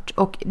abort.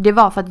 Och det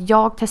var för att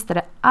jag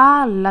testade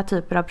alla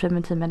typer av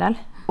preventivmedel.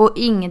 Och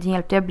ingenting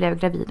hjälpte, jag blev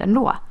gravid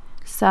ändå.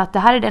 Så att det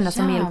här är det enda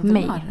som hjälpt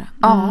mig.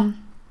 Ja.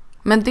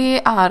 Men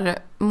det är,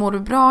 mår du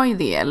bra i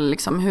det? Eller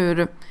liksom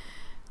hur...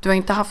 Du har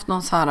inte haft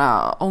någon så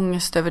här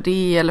ångest över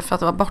det, eller för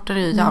att aborter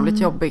är jävligt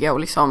jobbiga och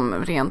liksom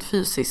rent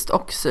fysiskt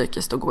och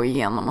psykiskt att gå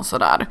igenom och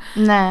sådär.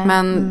 Nej.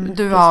 Men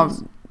det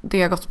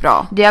har gått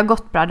bra. Det har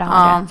gått bra, det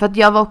har det. För att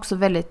jag var också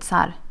väldigt så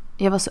här,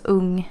 jag var så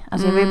ung.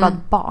 Alltså jag var ju bara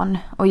ett barn.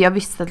 Och jag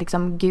visste att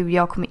liksom, gud,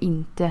 jag kommer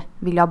inte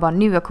vilja ha barn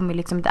nu. Jag kommer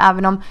liksom inte,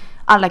 även om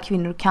alla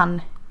kvinnor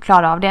kan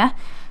klara av det,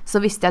 så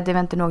visste jag att det var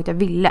inte något jag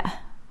ville.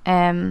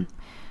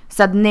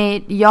 Så att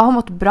nej, jag har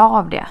mått bra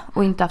av det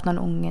och inte haft någon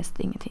ångest,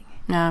 ingenting.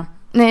 Ja.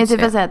 Nej, jag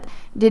typ säga att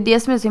det är det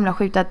som är så himla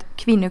sjukt, att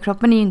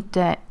kvinnokroppen är ju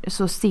inte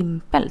så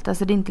simpelt.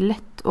 Alltså det är inte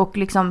lätt. Och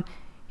liksom,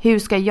 hur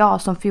ska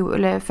jag som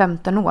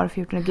 15 år,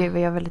 14, gud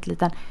jag är väldigt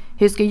liten.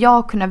 Hur ska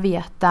jag kunna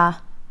veta,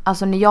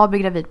 alltså när jag blir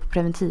gravid på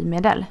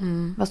preventivmedel,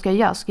 vad ska jag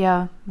göra? Ska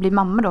jag bli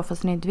mamma då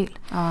fast jag inte vill?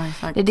 Ja,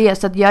 exakt. Det är det,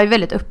 så att jag är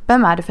väldigt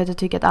öppen med det, för att jag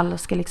tycker att alla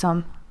ska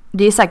liksom,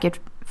 det är säkert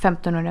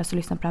 15-åringar som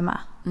lyssnar på det med.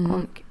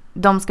 Och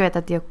de ska veta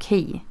att det är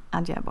okej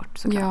att göra abort,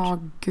 såklart. Ja,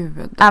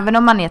 gud. Även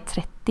om man är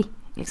 30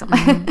 liksom.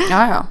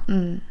 Ja.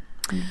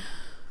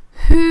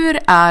 Hur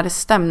är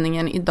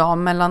stämningen idag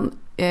mellan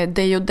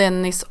dig och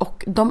Dennis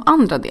och de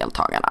andra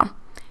deltagarna?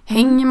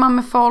 Hänger man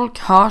med folk?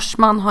 Hörs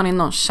man? Har ni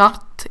någon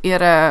chatt? Är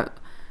det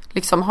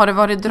liksom, har det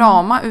varit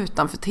drama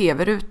utanför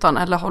tv-rutan,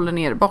 eller håller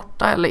ni er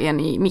borta, eller är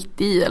ni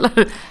mitt i,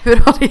 eller hur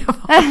har det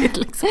varit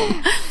liksom?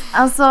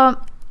 Alltså,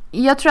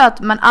 jag tror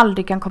att man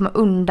aldrig kan komma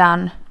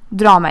undan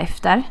drama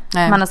efter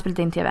man har spelat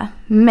in tv.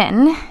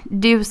 Men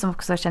du som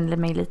också känner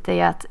mig lite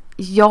är att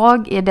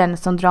jag är den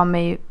som drar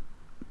mig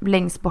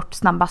längst bort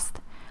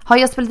snabbast. Har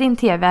jag spelat in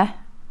tv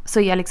så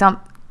är jag liksom,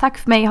 tack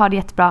för mig, ha det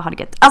jättebra, ha det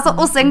gött.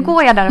 Alltså, och sen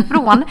går jag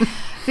därifrån.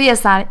 För jag är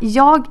så här,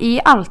 jag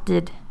är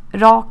alltid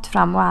rakt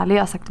fram och ärlig,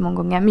 jag har sagt det många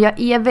gånger. Men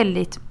jag är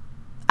väldigt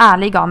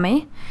ärlig av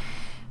mig.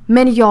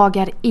 Men jag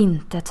är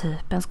inte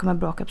typen som kommer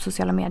bråka på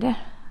sociala medier.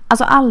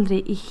 Alltså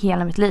aldrig i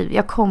hela mitt liv.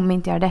 Jag kommer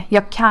inte göra det.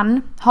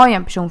 Har jag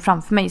en person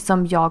framför mig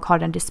som jag har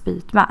en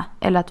dispyt med,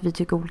 eller att vi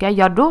tycker olika,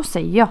 ja då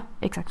säger jag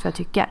exakt vad jag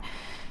tycker.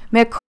 Men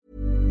jag...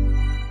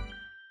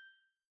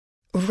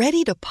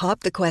 Ready to pop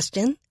the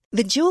question?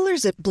 The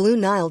jewelers at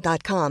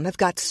BlueNile.com have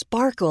got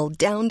sparkle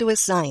down to a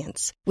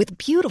science with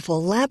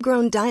beautiful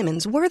lab-grown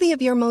diamonds worthy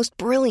of your most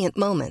brilliant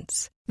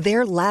moments.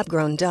 Their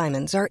lab-grown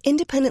diamonds are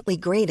independently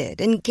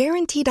graded and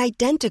guaranteed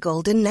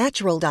identical to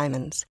natural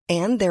diamonds,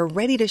 and they're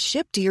ready to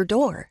ship to your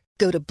door.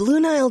 Go to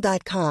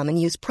BlueNile.com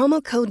and use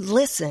promo code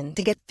LISTEN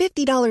to get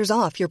 $50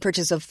 off your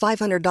purchase of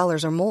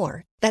 $500 or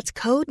more. That's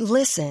code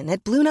LISTEN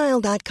at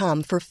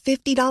BlueNile.com for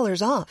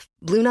 $50 off.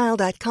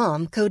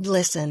 BlueNile.com, code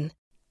LISTEN.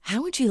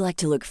 How would you like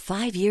to look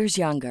 5 years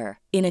younger?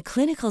 In a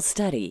clinical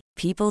study,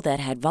 people that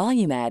had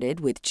volume added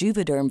with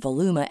Juvederm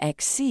Voluma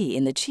XC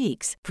in the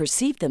cheeks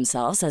perceived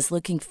themselves as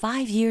looking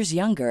 5 years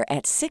younger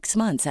at 6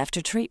 months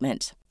after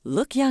treatment.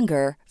 Look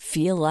younger,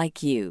 feel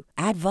like you.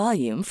 Add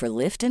volume for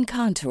lift and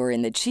contour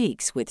in the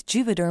cheeks with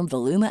Juvederm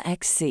Voluma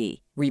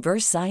XC.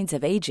 Reverse signs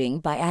of aging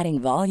by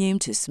adding volume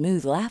to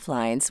smooth laugh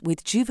lines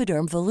with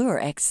Juvederm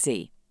Volure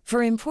XC.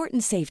 For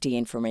important safety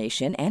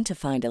information and to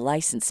find a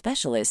licensed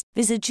specialist,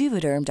 visit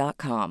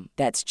Juvederm.com.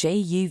 That's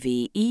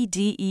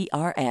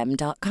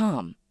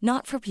JUVEDERM.com.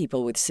 Not for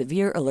people with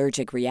severe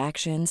allergic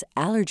reactions,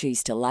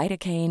 allergies to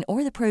lidocaine,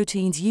 or the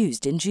proteins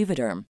used in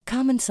Juvederm.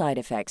 Common side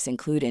effects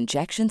include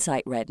injection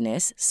site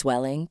redness,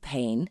 swelling,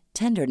 pain,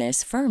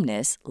 tenderness,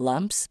 firmness,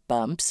 lumps,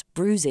 bumps,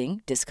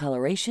 bruising,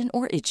 discoloration,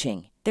 or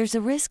itching. There's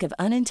a risk of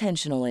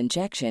unintentional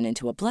injection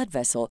into a blood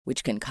vessel,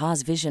 which can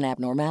cause vision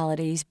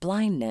abnormalities,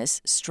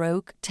 blindness,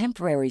 stroke,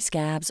 temporary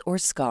scabs, or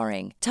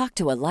scarring. Talk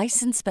to a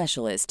licensed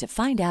specialist to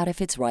find out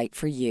if it's right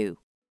for you.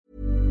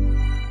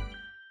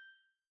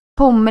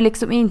 Kommer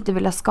liksom inte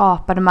vilja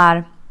skapa de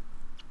här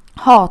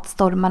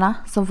hatstormarna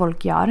som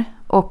folk gör.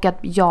 Och att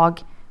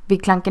jag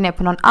vill klanka ner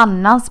på någon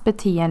annans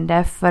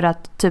beteende för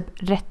att typ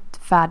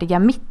rättfärdiga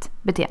mitt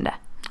beteende.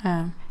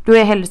 Då är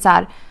jag hellre så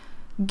här: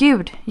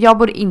 Gud, jag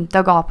borde inte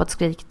ha gapat och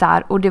skrik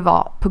där, och det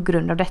var på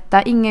grund av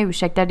detta. Inga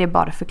ursäkter, det är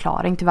bara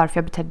förklaring till varför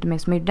jag betedde mig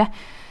som jag gjorde.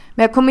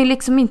 Men jag kommer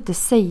liksom inte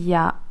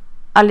säga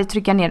eller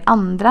trycka ner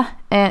andra.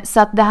 Så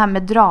att det här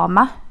med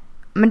drama,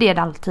 men det är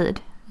det alltid.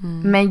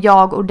 Men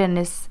jag och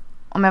Dennis,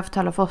 om jag får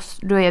tala för oss,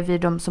 då är vi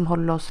de som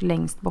håller oss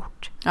längst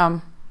bort.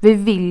 Vi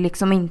vill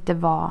liksom inte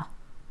vara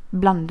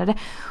blandade.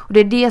 Och det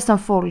är det som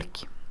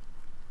folk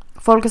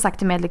har sagt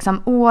till mig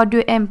liksom: åh, du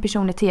är en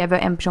person i tv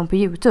och en person på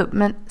YouTube.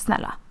 Men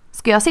snälla,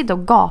 ska jag sitta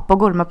och gapa och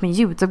gorma på min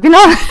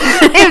YouTube-kanal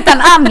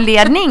utan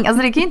anledning?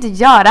 Alltså det kan jag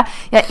inte göra.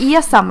 Jag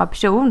är samma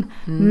person.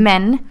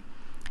 Men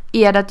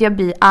är det att jag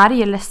blir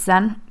arg eller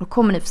ledsen, då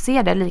kommer ni få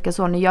se det lika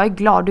så. När jag är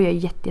glad, då är jag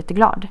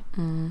jätteglad.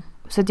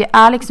 Så att jag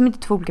är liksom inte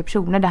två olika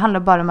personer. Det handlar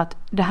bara om att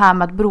det här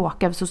med att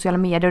bråka över sociala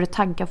medier och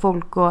tagga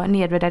folk och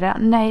nedvärdera.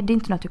 Nej, det är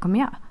inte något jag kommer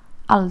göra.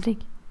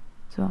 Aldrig.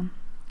 Så.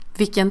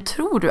 Vilken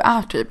tror du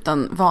är typ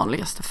den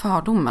vanligaste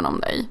fördomen om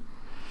dig?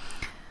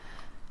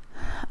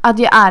 Att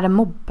jag är en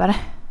mobbare.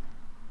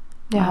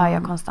 Det hör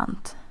jag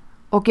konstant.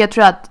 Och jag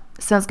tror att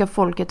svenska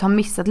folket har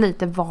missat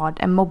lite vad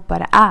en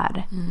mobbare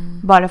är.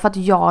 Bara för att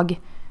jag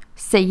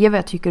säger vad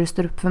jag tycker och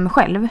står upp för mig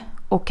själv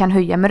och kan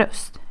höja med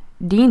röst.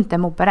 Det är inte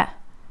en mobbare.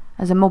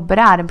 Alltså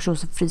mobbare är en person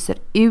som fryser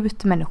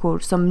ut människor,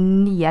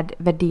 som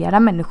nedvärderar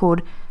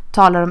människor,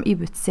 talar om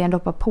utseende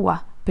och hoppar på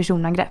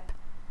personangrepp.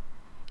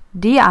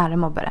 Det är en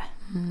mobbare.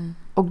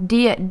 Och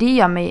det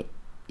gör mig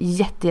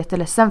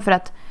jätteledsen, för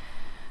att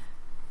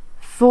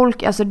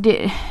folk, alltså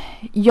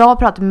jag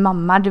pratade med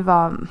mamma, det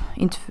var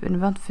inte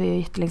för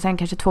jättelänge sedan,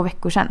 kanske 2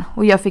 veckor sedan,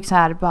 och jag fick så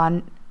här,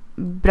 bara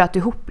bröt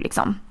ihop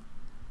liksom.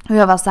 Och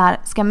jag var så här: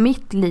 ska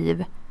mitt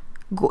liv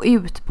gå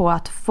ut på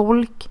att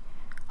folk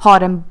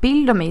har en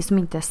bild av mig som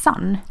inte är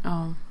sann?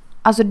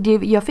 Alltså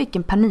jag fick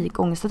en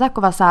panikångestattack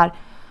och var så här: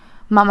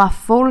 mamma,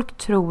 folk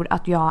tror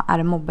att jag är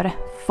en mobbare.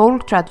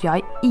 Folk tror att jag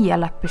är en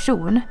elak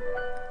person.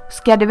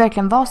 Ska det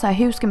verkligen vara så här?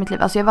 Hur ska mitt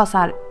liv? Alltså jag var så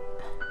här,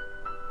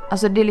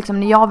 alltså det är liksom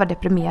när jag var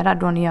deprimerad,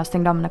 då när jag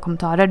stängde av mina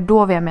kommentarer,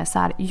 då var jag med så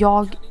här: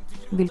 jag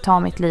vill ta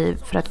mitt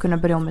liv för att kunna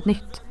börja om ett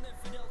nytt.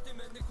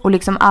 Och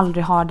liksom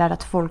aldrig ha där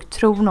att folk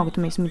tror något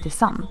om mig som inte är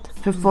sant.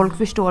 För folk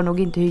förstår nog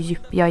inte hur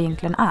djup jag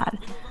egentligen är.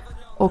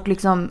 Och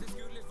liksom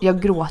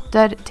jag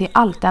gråter till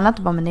allt annat,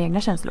 bara mina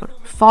egna känslor.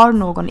 Far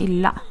någon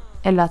illa,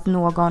 eller att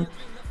någon,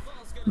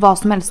 vad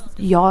som helst,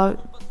 jag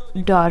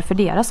dör för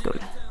deras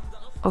skull.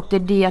 Och det är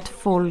det att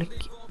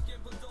folk,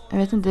 jag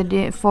vet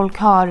inte, folk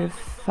har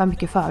för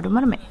mycket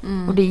fördomar om mig.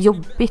 Och det är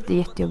jobbigt, det är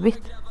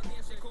jättejobbigt.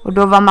 Och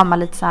då var mamma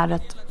lite så här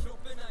att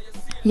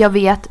jag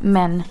vet,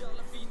 men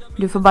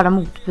du får bara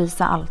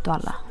motvisa allt och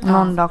alla. Och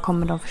någon dag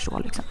kommer de förstå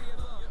liksom.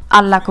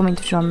 Alla kommer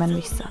inte förstå, men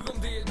vissa.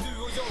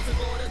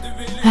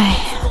 Nej.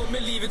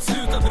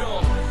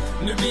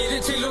 Nu blir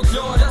det till att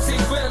klara sig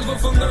själv och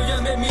få nöja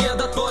mig med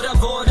att bara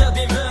vara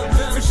din vän.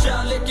 För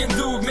kärleken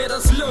dog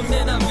medans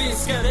lögnerna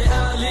viskade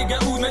ärliga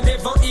ord, men det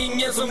var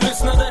ingen som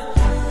lyssnade.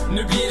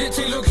 Nu blir det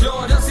till att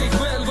klara sig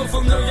själv och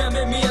få nöja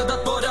mig med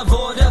att bara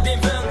vara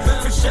din vän.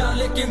 För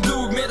kärleken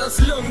dog medans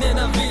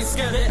lögnerna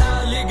viskade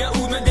ärliga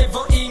ord, men det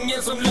var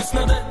ingen som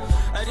lyssnade.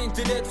 Är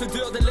inte rädd för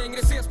döden längre,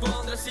 ses på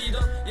andra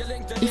sidan.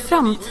 I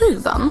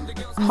framtiden,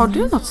 har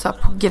du något så här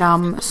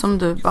program som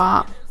du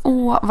bara,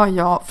 vad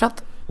jag, för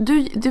att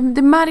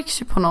det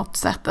märks ju på något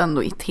sätt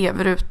ändå i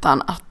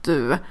tv-rutan att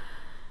du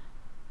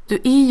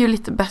är ju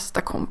lite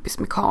bästa kompis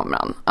med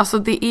kameran. Alltså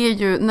det är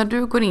ju, när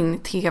du går in i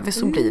tv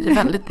så blir det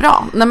väldigt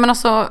bra. Nej men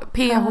alltså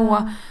PH,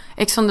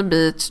 Ex on the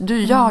Beach,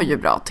 du gör ju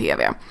bra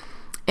tv.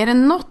 Är det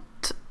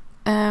något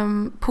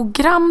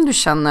program du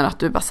känner att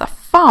du bara så här,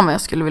 fan vad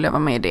jag skulle vilja vara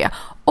med i det?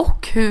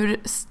 Och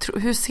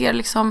hur ser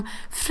liksom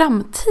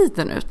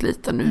framtiden ut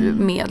lite nu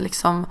med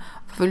liksom,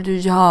 vad vill du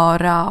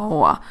göra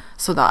och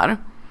sådär?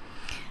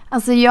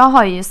 Alltså jag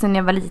har ju sedan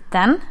jag var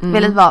liten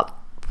velat vara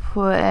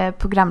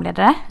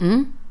programledare.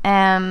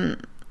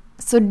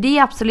 Så det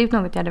är absolut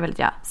något jag hade velat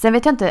göra. Sen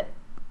vet jag inte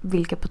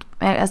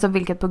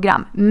vilket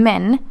program.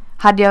 Men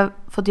hade jag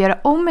fått göra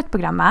om ett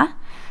program,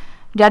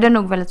 det hade jag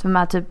nog velat vara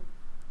med typ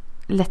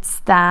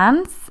Let's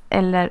Dance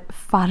eller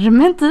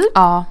Farmen typ.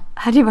 Ja. Det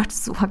hade ju varit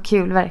så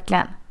kul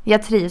verkligen.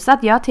 Jag trivs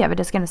att jag tv,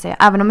 det ska jag säga.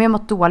 Även om jag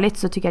mått dåligt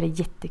så tycker jag det är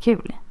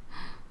jättekul.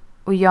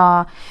 Och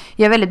jag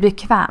är väldigt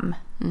bekväm.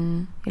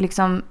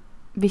 Liksom,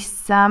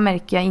 vissa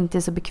märker jag inte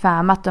är så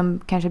bekväma, att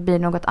de kanske blir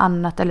något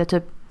annat eller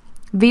typ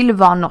vill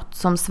vara något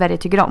som Sverige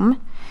tycker om.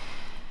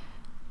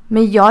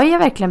 Men jag är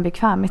verkligen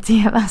bekväm med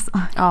tv alltså.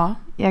 Ja.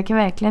 Jag kan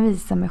verkligen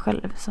visa mig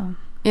själv så.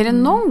 Är det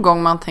någon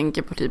gång man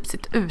tänker på typ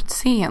sitt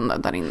utseende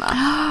där inne?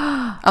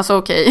 Alltså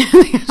okej.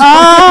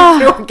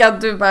 Fråga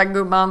du bara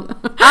gumman.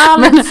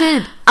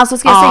 Alltid. Alltså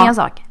ska jag säga en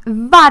sak?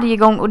 Varje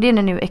gång, och det är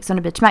nu Ex on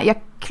the Beach med, jag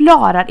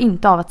klarar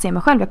inte av att se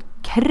mig själv. Jag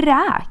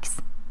kräks.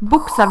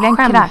 Bokstavligen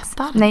kräks.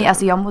 Nej,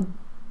 alltså jag mår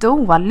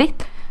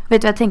dåligt.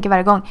 Vet du vad jag tänker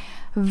varje gång?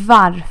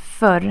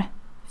 Varför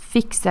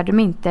fixar de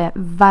inte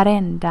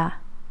varenda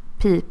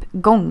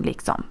pipgång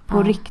liksom?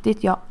 På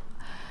riktigt, jag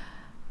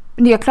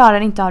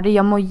klarar inte av det.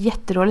 Jag mår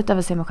jättedåligt över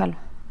att se mig själv.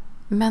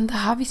 Men det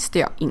här visste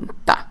jag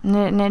inte.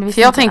 Nej,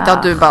 för jag tänkte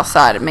att du bara så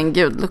här, men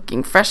gud,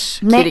 looking fresh,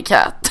 kitty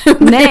cat.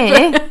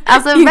 Nej,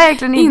 alltså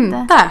verkligen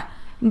inte.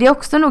 Det är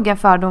också nog en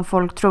fördom,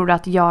 folk tror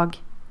att jag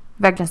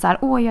verkligen så här,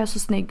 jag är så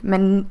snygg.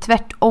 Men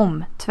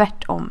tvärtom.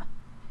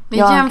 Men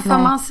jämför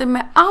man sig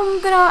med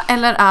andra,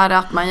 eller är det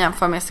att man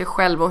jämför med sig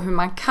själv och hur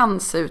man kan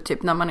se ut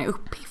typ när man är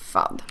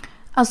uppiffad?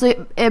 Alltså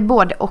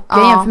både och.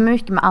 Jag jämför mig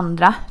mycket med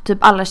andra. Typ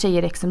alla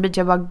tjejer i Ex on the Beach.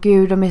 Jag bara,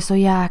 gud de är så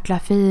jäkla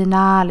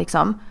fina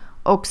liksom.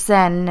 Och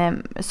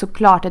sen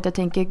såklart att jag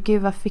tänker,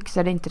 gud vad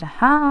fixade inte det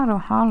här? Och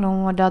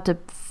hallå, det har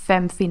typ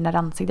 5 finnar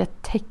ansikte,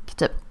 täck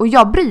typ. Och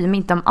jag bryr mig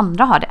inte om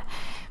andra har det.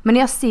 Men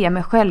när jag ser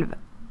mig själv,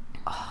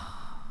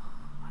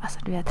 alltså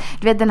du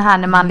vet den här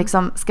när man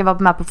liksom ska vara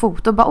med på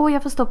foto och bara,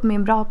 jag får stå på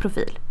min bra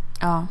profil.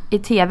 I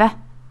tv.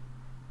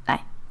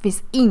 Nej, det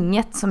finns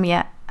inget som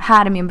är,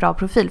 här är min bra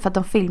profil, för att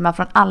de filmar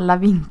från alla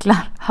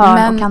vinklar,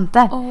 hörn och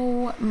kanter.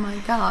 Oh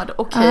my god.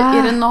 Okej,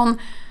 är det någon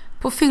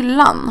på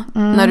fyllan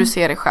när du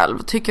ser dig själv?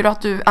 Tycker du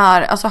att du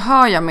är, alltså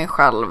hör jag mig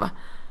själv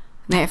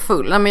när jag är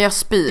full? Nej, men jag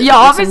spyr.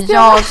 Ja, liksom,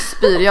 jag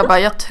spyr.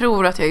 Jag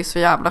tror att jag är så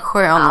jävla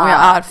skön och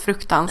jag är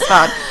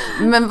fruktansvärd.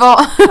 Men vad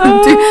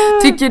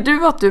tycker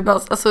du att du bara,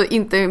 alltså,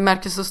 inte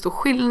märker så stor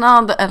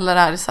skillnad? Eller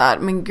är det så här,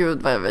 men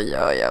gud vad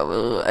gör jag?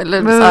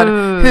 Eller så här,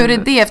 hur är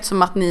det,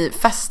 eftersom att ni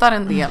festar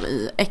en del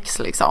i X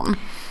liksom?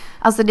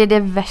 Alltså det är det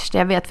värsta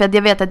jag vet. För att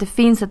jag vet att det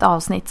finns ett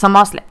avsnitt som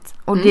har släppts.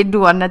 Och det är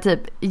då när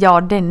typ jag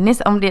och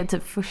Dennis, om det är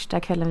typ första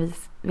kvällen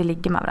vi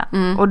ligger med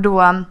varandra. Och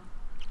då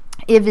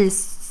är vi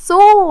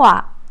så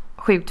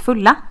sjukt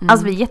fulla.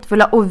 Alltså vi är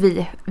jättefulla. Och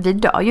vi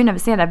dör ju när vi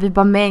ser det. Vi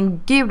bara,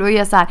 men gud. Och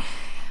jag är så här,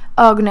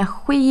 ögonen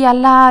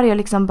skelar. Jag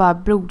liksom bara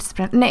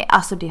blodspränd. Nej,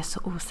 alltså det är så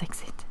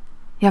osexigt.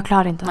 Jag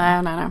klarar inte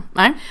av det.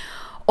 Nej.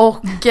 Och,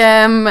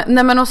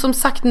 nej men och som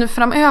sagt nu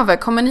framöver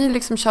kommer ni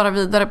liksom köra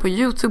vidare på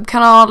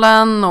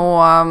YouTube-kanalen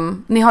och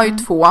ni har ju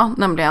 2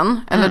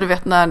 nämligen, eller du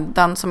vet när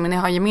den som ni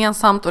har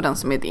gemensamt och den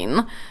som är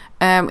din.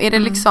 Är det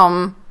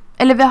liksom...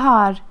 Eller vi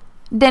har...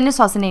 Dennis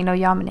har sin egna och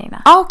jag min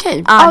egna.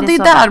 Okej. Det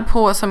är där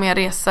på som är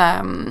rese...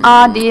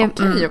 det är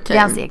det är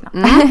hans egna.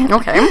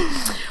 Okej.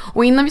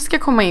 Och innan vi ska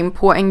komma in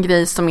på en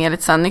grej som är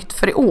lite så här nytt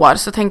för i år,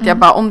 så tänkte jag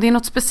bara, om det är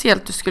något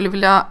speciellt du skulle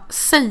vilja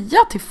säga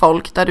till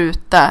folk där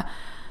ute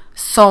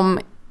som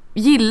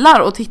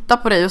gillar att titta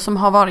på dig och som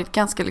har varit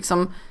ganska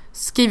liksom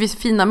skrivit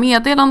fina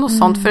meddelanden och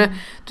sånt, för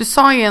du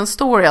sa ju i en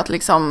story att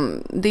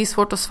liksom det är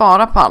svårt att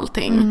svara på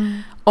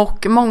allting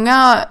och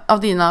många av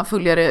dina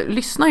följare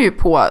lyssnar ju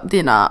på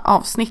dina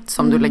avsnitt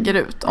som du lägger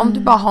ut. Om du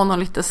bara har någon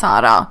lite så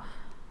här...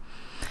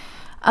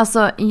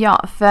 Alltså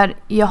ja, för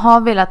jag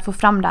har velat få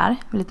fram där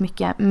väldigt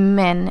mycket,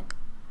 men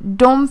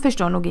de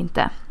förstår nog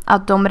inte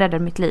att de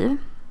räddade mitt liv.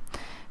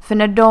 För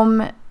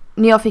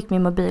när jag fick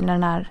min mobil när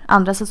den här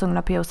andra säsongen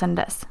av PO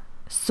sändes,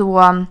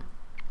 så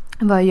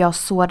var jag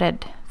så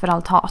rädd för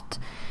allt hat.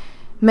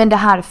 Men det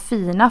här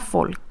fina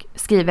folk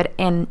skriver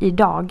än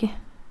idag.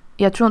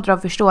 Jag tror inte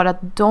de förstår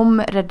att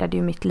de räddade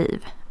ju mitt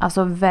liv.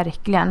 Alltså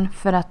verkligen.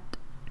 För att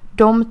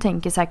de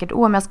tänker säkert,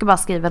 men jag ska bara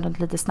skriva något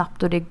lite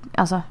snabbt. Och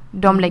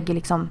de lägger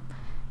liksom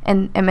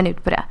en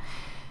minut på det.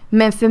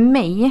 Men för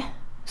mig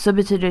så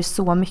betyder det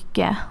så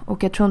mycket.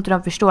 Och jag tror inte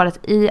de förstår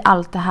att i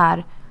allt det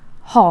här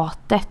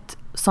hatet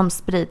som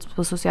sprids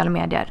på sociala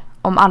medier,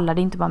 om alla,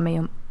 det är inte bara mig,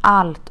 om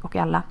allt och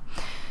alla,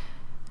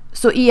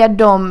 så är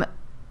de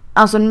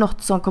alltså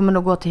något som kommer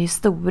nog gå till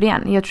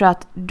historien. Jag tror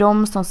att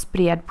de som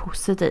spred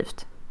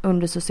positivt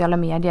under sociala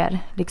medier,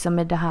 liksom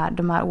med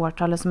de här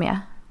årtalen som är,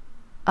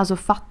 alltså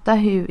fatta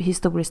hur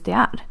historiskt det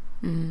är.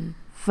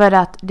 För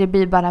att det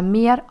blir bara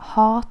mer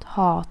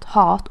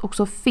hat, och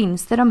så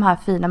finns det de här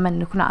fina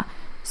människorna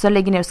som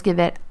lägger ner och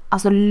skriver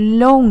alltså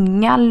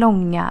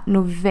långa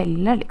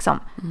noveller liksom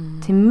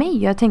till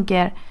mig. Jag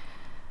tänker,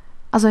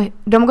 alltså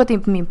de har gått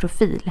in på min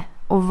profil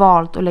och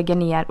valt att lägga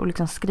ner och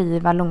liksom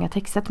skriva långa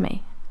texter till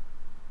mig.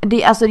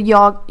 Det, alltså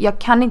jag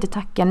kan inte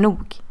tacka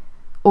nog.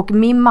 Och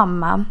min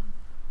mamma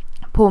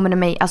påminner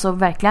mig alltså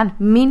verkligen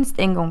minst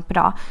en gång per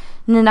dag: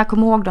 Nina,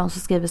 kom ihåg de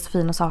som skriver så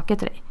fina saker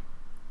till dig.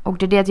 Och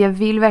det är det att jag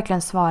vill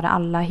verkligen svara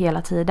alla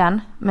hela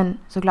tiden. Men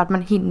såklart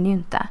man hinner ju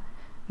inte.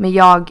 Men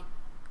jag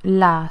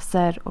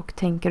läser och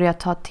tänker och jag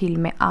tar till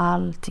mig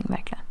allting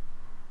verkligen.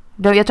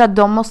 Jag tror att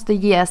de måste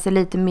ge sig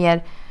lite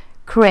mer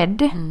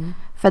cred.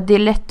 För att det är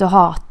lätt att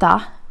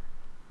hata.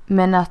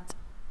 Men att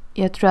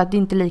jag tror att det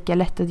inte är lika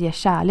lätt att ge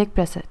kärlek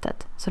på det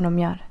sättet som de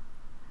gör.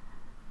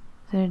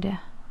 Så är det.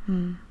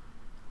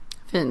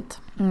 Fint.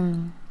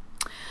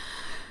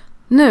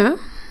 Nu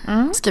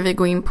ska vi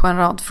gå in på en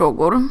rad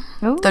frågor.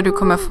 Där du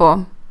kommer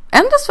få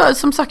ändå svar.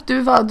 Som sagt,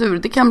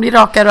 det kan bli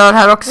raka rör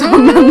här också.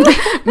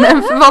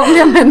 Men för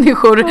vanliga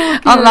människor,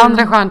 alla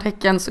andra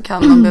stjärntecken, så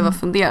kan man behöva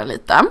fundera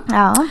lite.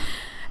 Ja.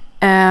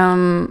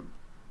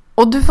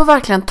 Och du får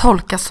verkligen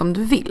tolka som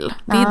du vill.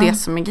 Det är det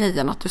som är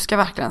grejen. Att du ska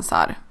verkligen så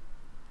här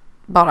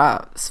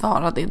bara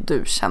svara det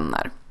du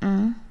känner.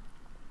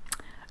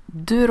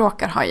 Du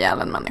råkar ha ihjäl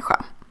en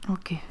människa.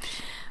 Okay.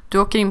 Du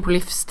åker in på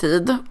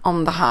livstid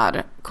om det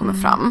här kommer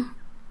fram.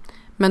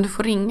 Men du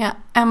får ringa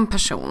en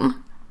person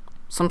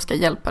som ska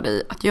hjälpa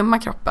dig att gömma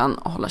kroppen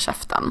och hålla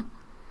käften.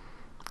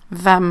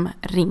 Vem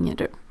ringer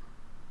du?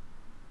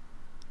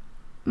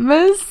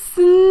 Men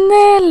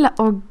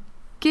snälla,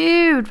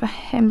 gud vad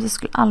hemskt, jag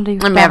skulle aldrig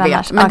gjort det. Men jag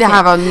vet, men det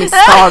här var ett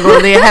misstag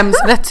och det är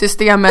hemskt.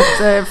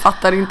 Rättssystemet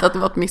fattar inte att det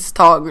var ett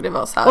misstag och det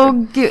var så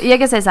här. Gud, jag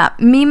kan säga så här,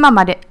 min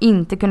mamma hade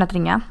inte kunnat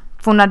ringa.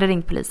 För hon hade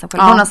ringt polisen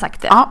själv. Hon har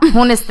sagt det. Ja.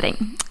 Hon är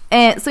sträng.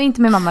 Så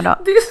inte min mamma då.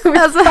 Det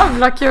är så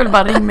jävla kul,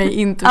 bara ring mig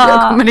inte för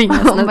jag kommer ringa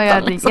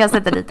snuten. Jag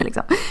sätter dit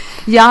liksom.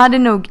 Jag hade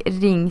nog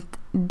ringt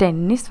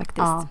Dennis faktiskt.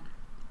 Ja.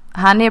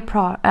 Han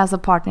är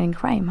partner in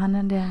crime. Han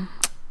hade...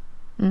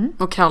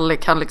 Och Kalle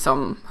kan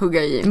liksom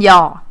hugga i.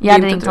 Ja, jag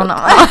hade ringt honom.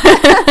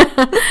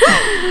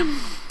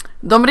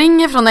 De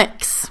ringer från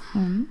X.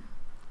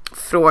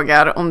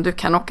 Frågar om du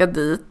kan åka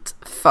dit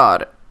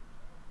för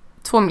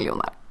 2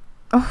 miljoner.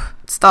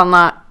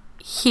 Stanna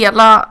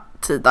hela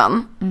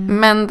tiden.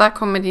 Men där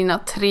kommer dina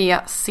 3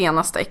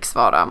 senaste ex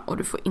vara. Och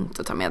du får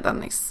inte ta med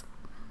Dennis.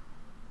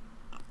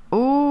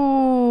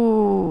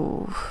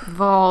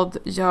 Vad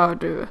gör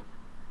du?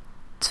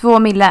 2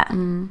 mille.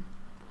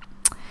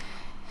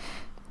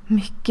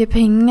 Mycket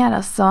pengar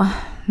alltså.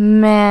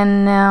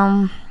 Men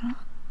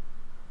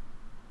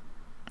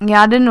jag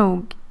hade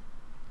nog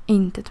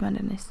inte tagit med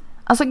Dennis.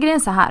 Alltså grejen är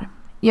så här.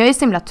 Jag är så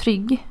himla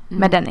trygg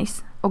med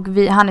Dennis. Och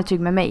han är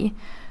trygg med mig.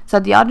 Så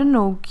att jag hade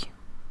nog...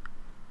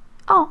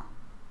 Ja.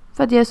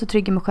 För att jag är så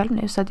trygg i mig själv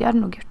nu. Så att jag hade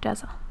nog gjort det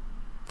alltså.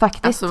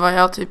 Faktiskt. Alltså var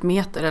jag typ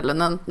meter eller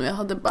något nu. Jag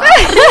hade bara...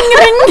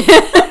 ring!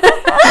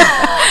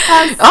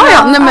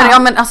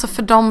 Alltså, men alltså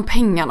för de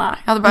pengarna.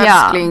 Jag hade bara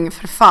älskling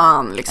för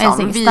fan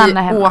liksom. Vi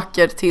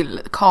åker till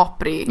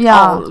Capri.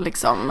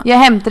 Liksom. Jag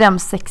hämtar dem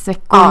 6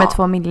 veckor med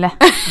 2 mille.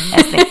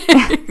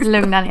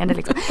 Lugna ner det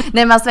liksom.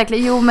 Nej men alltså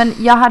verkligen. Jo men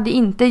jag hade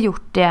inte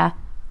gjort det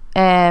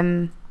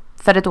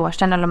för ett år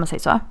sedan eller om man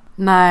säger så.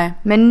 Nej.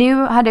 Men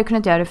nu hade jag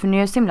kunnat göra det för nu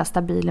är jag så himla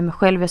stabil med mig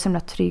själv. Jag är så himla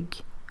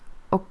trygg.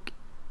 Och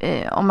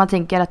om man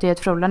tänker att det är ett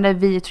förhållande,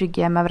 vi är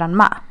trygga med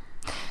varandra.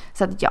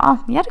 Så att ja,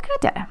 jag hade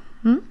kunnat göra det.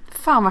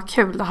 Fan vad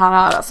kul det här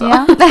är alltså.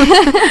 Ja.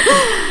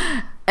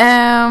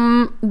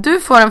 Du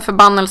får en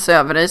förbannelse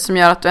över dig som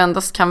gör att du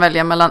endast kan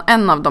välja mellan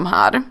en av de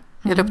här.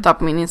 Jag la upp det här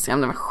på min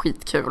Instagram, det var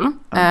skitkul.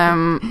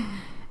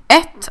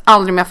 1.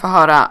 Aldrig mer få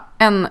höra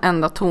en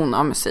enda ton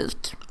av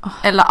musik.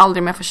 Eller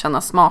aldrig mer få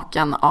känna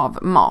smaken av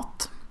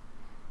mat.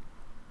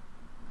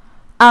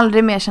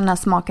 Aldrig mer känna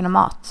smaken av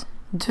mat.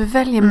 Du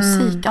väljer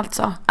musik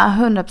alltså? Ja,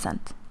 100%.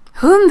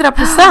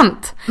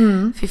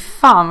 100%? Fy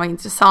fan vad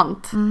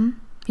intressant.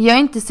 Jag är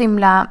inte så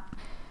himla...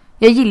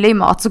 Jag gillar ju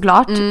mat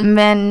såklart.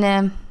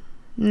 Men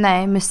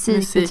nej,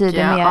 musik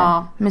betyder mer.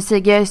 Ja.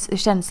 Musik, jag är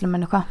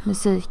känslomänniska.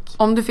 Musik.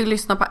 Om du fick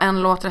lyssna på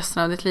en låt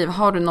resten av ditt liv,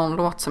 har du någon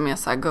låt som är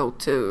så här go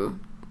to?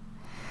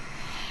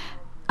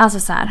 Alltså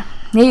så här,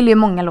 jag gillar ju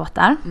många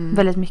låtar.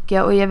 Väldigt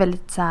mycket. Och jag är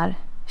väldigt så här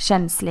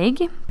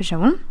känslig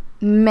person.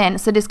 Men,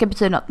 så det ska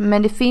betyda något.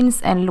 Men det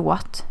finns en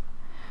låt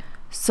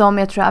som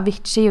jag tror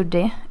Avicii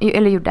gjorde.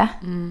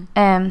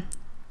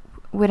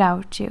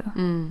 Without You.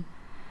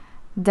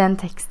 Den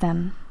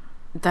texten.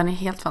 Den är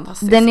helt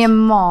fantastisk. Den är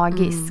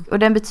magisk. Och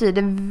den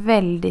betyder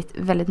väldigt,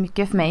 väldigt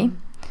mycket för mig.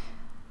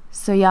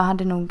 Så jag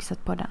hade nog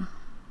sett på den.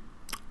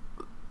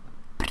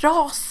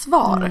 Bra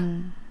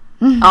svar.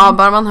 Ja,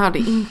 bara man hörde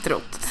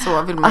introt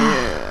så vill man ju...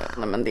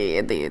 Nej men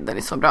den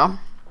är så bra.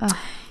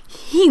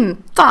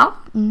 Hinta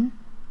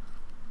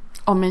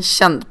om en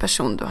känd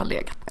person du har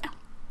legat med.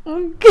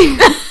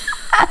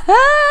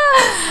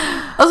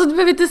 Alltså du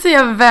behöver inte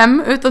säga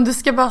vem, utan du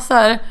ska bara så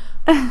här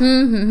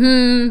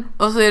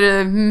och så är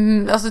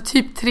det alltså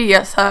typ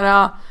 3 så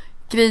här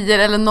grejer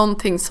eller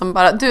någonting som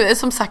bara du,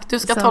 som sagt, du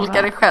ska så tolka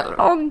bara, det själv.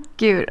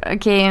 Gud,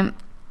 okej.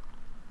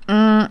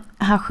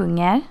 Han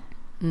sjunger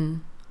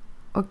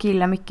och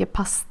gillar mycket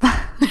pasta.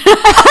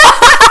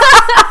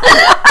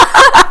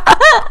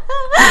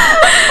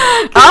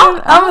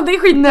 Ja, men det är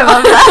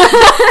skitbra.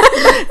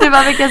 Det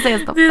var vi kan säga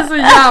stopp. Det är så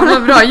jävla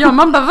bra. Ja,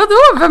 man bara,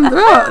 vadå? Vem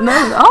då?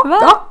 Nej,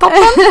 ja,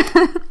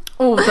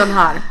 toppen. Den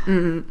här.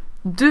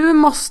 Du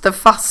måste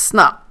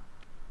fastna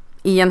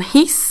i en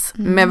hiss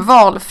med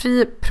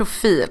valfri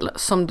profil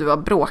som du har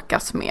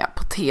bråkat med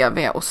på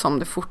tv och som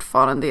du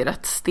fortfarande är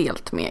rätt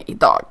stelt med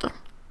idag.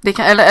 Det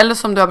kan, eller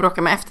som du har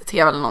bråkat med efter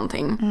tv eller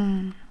någonting.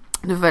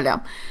 Du får välja.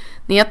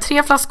 Ni har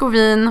 3 flaskor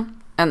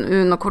vin, en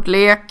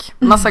Uno-kortlek,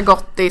 massa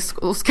gottis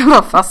och ska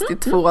vara fast i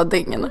 2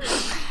 dygn.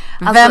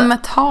 Vem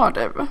tar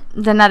du?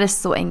 Den är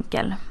så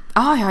enkel.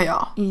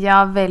 Ja.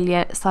 Jag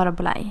väljer Sara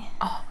Bolaj.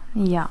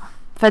 Ja.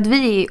 För att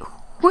vi är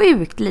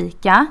sjukt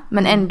lika,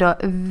 men ändå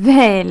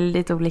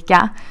väldigt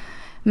olika.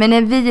 Men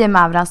när vi är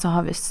med varandra så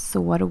har vi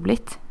så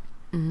roligt.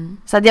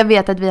 Så att jag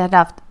vet att vi hade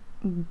haft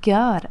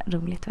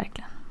roligt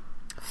verkligen.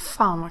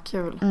 Fan vad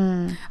kul.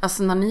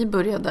 Alltså när ni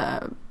började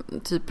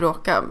typ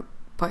bråka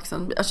på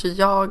Exxon, alltså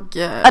jag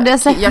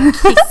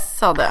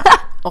kissade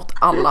åt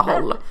alla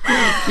håll.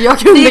 Jag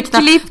kunde det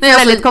är klippt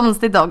väldigt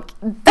konstigt dock.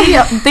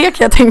 Det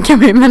kan jag tänka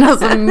mig, men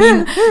alltså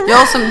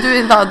jag som du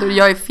är där och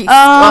jag är fisk och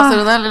alltså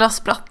den där lilla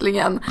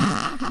sprattlingen.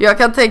 Jag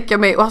kan tänka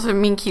mig, och alltså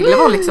min kille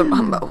var liksom,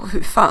 han bara,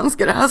 hur fan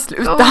ska det här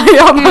sluta?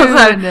 Jag bara så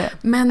här,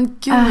 men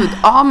gud,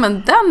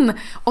 men den,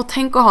 och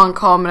tänk att ha en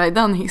kamera i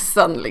den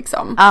hissen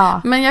liksom.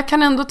 Men jag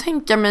kan ändå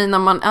tänka mig när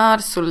man är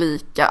så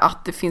lika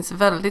att det finns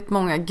väldigt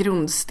många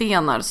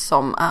grundstenar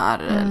som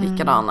är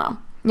likadana.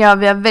 Ja,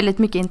 vi har väldigt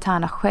mycket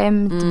interna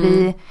skämt.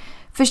 Vi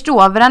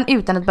förstår varandra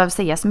utan att behöva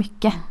säga så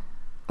mycket.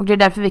 Och det är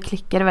därför vi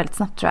klickar väldigt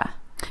snabbt, tror jag.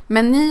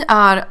 Men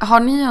har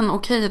ni en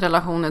okej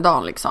relation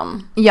idag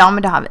liksom? Ja,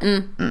 men det har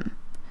vi.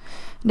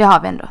 Det har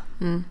vi ändå.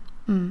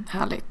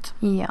 Härligt.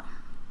 Ja.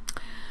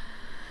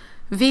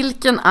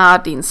 Vilken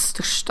är din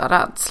största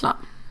rädsla?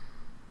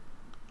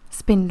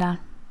 Spindlar.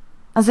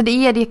 Alltså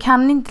det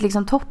kan inte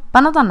liksom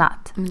toppa något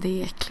annat. Men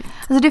det är äckligt.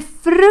 Alltså det är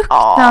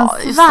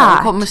fruktansvärt. Just det,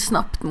 de kommer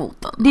snabbt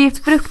mot den. Det är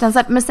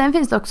fruktansvärt. Men sen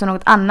finns det också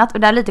något annat. Och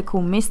det är lite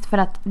komiskt för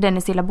att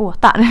Dennis gillar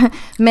båtar.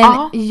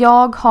 Men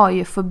jag har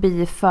ju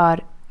fobi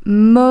för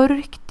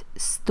mörkt,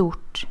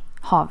 stort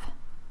hav.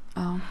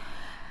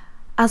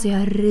 Alltså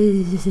jag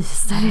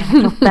ryser i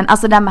hela kroppen.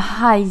 Alltså det här med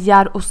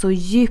hajar och så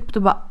djupt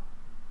och bara...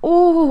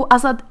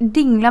 alltså att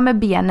dingla med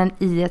benen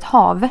i ett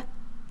hav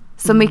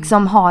som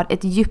liksom har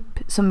ett djup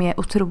som är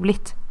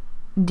otroligt.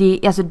 Det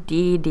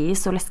är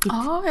så läskigt.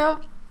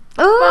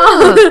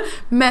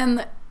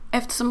 Men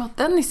eftersom att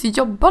Dennis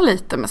jobbar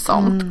lite med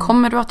sånt,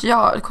 kommer du att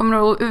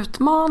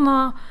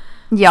utmana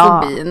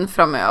fobin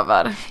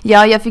framöver?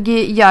 Ja, jag fick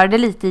ju göra det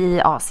lite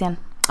i Asien.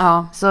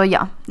 Så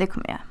ja, det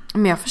kommer jag.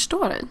 Men jag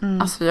förstår dig.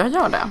 Alltså jag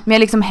gör det. Men jag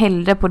liksom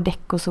hellre på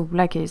däck och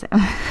solar, kan jag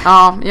säga.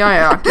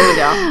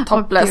 Gud.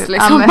 Topless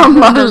liksom.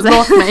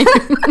 Låt mig.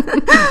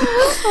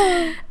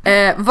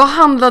 Vad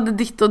handlade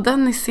ditt och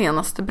Dennis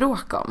senaste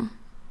bråk om?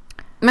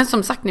 Men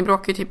som sagt, ni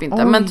bråkar ju typ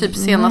inte. Men typ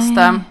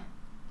senaste... Nej.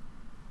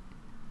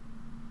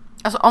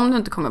 Alltså om du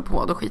inte kommer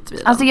på, då skiter vi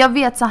i det. Alltså jag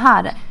vet så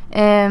här.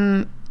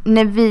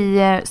 När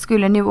vi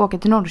skulle nu åka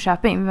till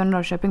Norrköping, vi var i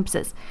Norrköping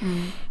precis.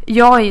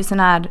 Jag är ju sån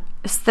här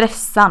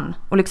stressan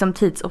och liksom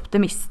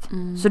tidsoptimist.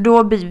 Så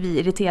då blir vi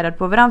irriterade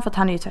på varandra för att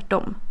han är ju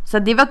tvärtom. Så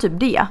det var typ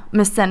det.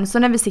 Men sen så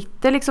när vi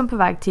sitter liksom på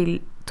väg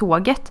till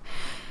tåget,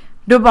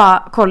 då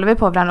bara kollar vi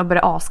på varandra och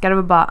börjar aska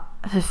och bara,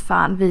 hur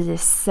fan, vi är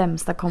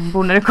sämsta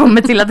kombo när det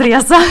kommer till att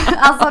resa.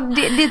 Alltså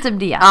det är typ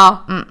det. Ja,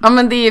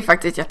 men det är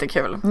faktiskt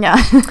jättekul. Ja.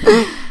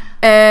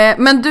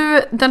 Men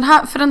du, den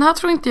här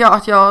tror inte jag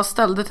att jag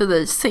ställde till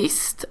dig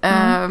sist.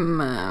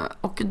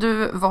 Och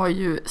du var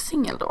ju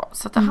singel då.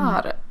 Så det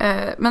här,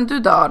 men du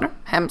dör,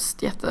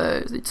 hemskt,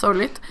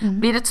 jättesorgligt.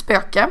 Blir ett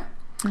spöke.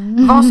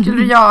 Vad skulle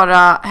du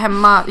göra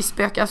hemma i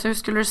spöke? Alltså hur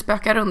skulle du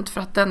spöka runt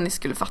för att Dennis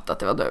skulle fatta att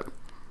det var du?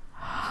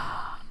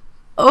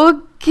 Åh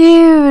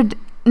gud,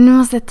 nu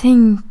måste jag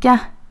tänka.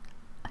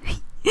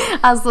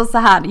 Alltså så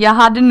här, jag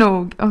hade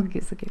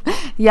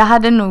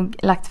nog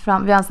lagt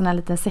fram, vi har en sån här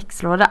liten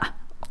sexlåda.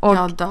 Och,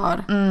 jag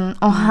dör.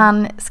 Och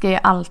han ska ju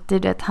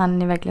alltid,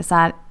 han är verkligen så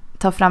här,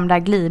 ta fram det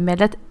här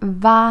glidmedlet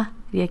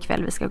varje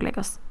kväll vi ska gå och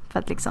lägga oss. För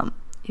att liksom,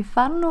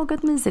 ifall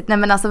något mysigt. Nej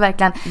men alltså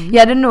verkligen, jag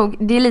hade nog,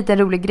 det är lite en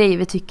rolig grej,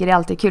 vi tycker det är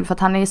alltid kul för att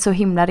han är så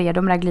himla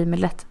redo med det här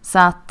glidmedlet. Så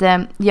att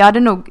jag hade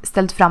nog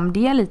ställt fram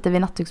det lite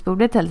vid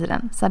nattduksbordet hela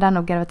tiden. Så hade han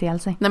nog garvat ihjäl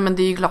sig. Nej men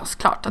det är ju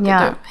glasklart att det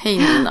är du. Hej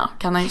Nina,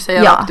 kan han ju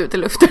säga rakt ut i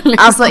luften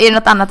liksom. Alltså är det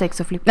något annat ex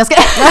så flipp. Jag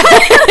skojar.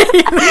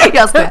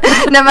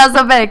 Nej men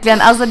alltså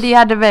verkligen, alltså det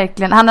hade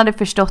verkligen, han hade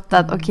förstått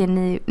att okej,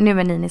 nu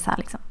är ni så här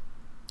liksom.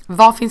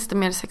 Vad finns det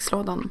mer i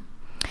sexlådan?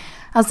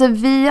 Alltså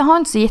vi har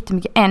inte så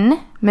jättemycket än,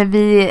 men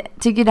vi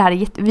tycker det här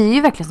är vi är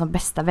ju verkligen som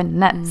bästa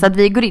vänner. Så att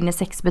vi går in i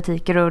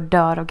sexbutiker och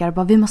dör och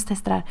garbar, vi måste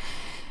testa det här.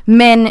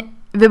 Men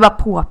vi bara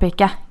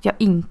påpeka, jag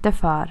är inte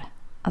för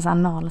alltså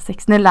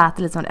analsex. Nu lät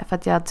det lite som det för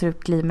att jag tror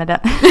upp liv med det.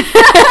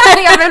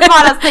 Jag vill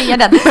bara säga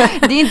det.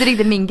 Det är inte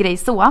riktigt min grej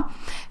så.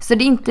 Så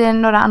det är inte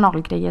några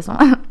analgrejer så.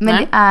 Men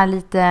det är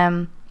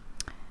lite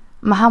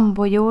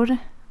handbojor,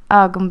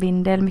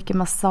 ögonbindel, mycket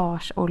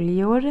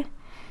massageoljor.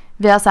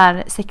 Vi har så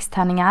här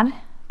sextärningar,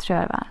 tror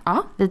jag det var.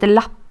 Ja. Lite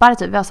lappar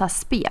typ, vi har så här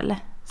spel.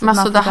 Så men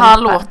alltså det här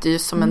låter ju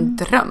som en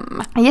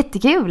dröm.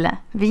 Jättekul.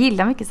 Vi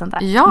gillar mycket sånt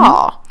där.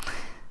 Ja.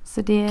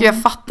 Så det... Gud,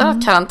 jag fattar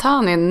att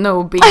karantän är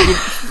no big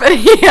för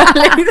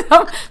er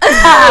liksom.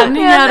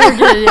 Tärningar och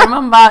grejer.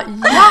 Man bara,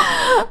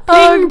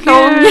 pling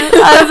plong.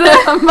 Alltså,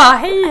 man bara,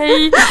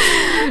 hej.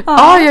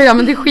 Ja,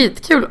 men det är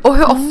skitkul. Och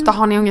hur ofta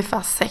har ni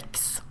ungefär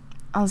sex?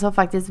 Alltså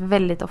faktiskt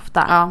väldigt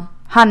ofta. Ja.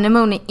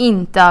 Honeymoon är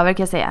inte över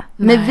kan jag säga.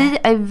 Nej.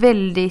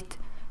 Men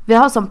vi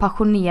har som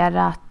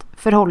passionerat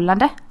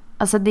förhållande.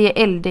 Alltså det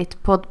är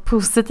eldigt på ett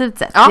positivt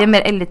sätt. Ja. Det är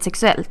mer eldigt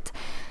sexuellt.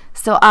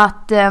 Så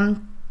att,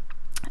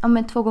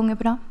 men 2 gånger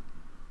per dag.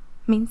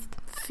 Minst.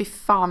 Fy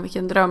fan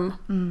vilken dröm.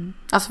 Mm.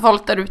 Alltså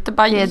folk där ute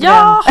bara, Det är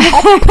ja!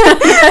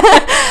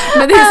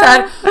 Men det är så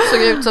här,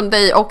 såg jag ut som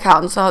dig och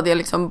han så hade jag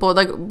liksom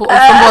från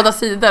båda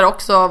sidor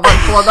också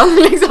varit båda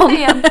liksom.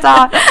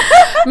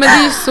 Men det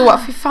är ju så,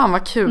 fy fan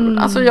vad kul.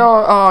 Alltså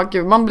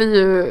gud, man blir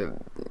ju...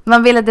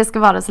 Man vill att det ska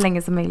vara så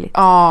länge som möjligt.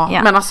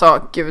 Ja, men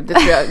alltså gud, det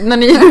tror jag. När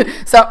ni,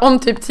 så här, om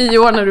typ 10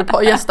 år när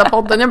du gästar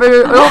podden, jag bara,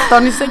 hur ofta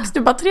har ni sex?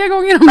 Du bara 3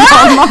 gånger om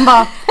dagen. Man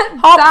bara,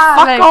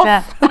 fuck off.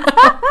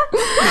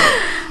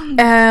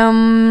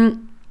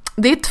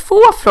 Det är 2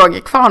 frågor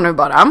kvar nu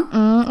bara.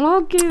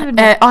 Gud.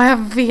 Ja, jag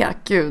vet,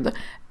 gud.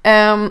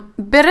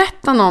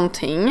 Berätta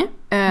någonting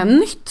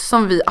nytt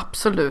som vi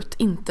absolut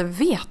inte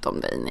vet om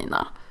dig,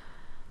 Nina.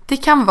 Det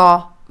kan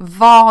vara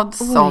vad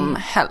som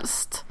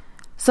helst.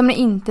 Som ni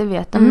inte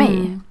vet om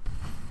mig.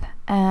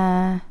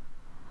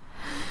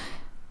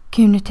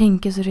 Gud, nu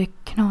tänker så det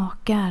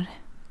knakar.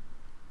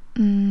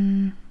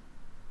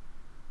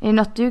 Är det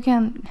något du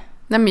kan...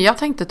 Nej, men jag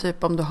tänkte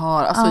typ om du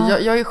har... Alltså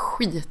jag är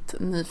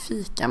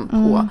skitnyfiken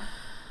på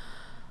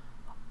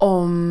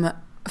om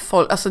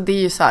folk... Alltså det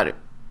är ju så här...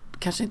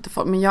 Kanske inte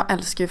folk, men jag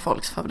älskar ju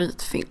folks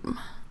favoritfilm.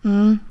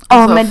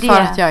 Alltså men det...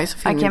 för att jag är så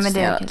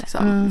filmintresserad. Okay,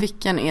 liksom.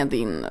 Vilken är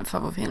din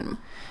favoritfilm?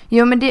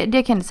 Jo, men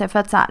det kan jag säga för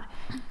att så här...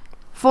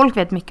 Folk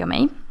vet mycket om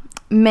mig.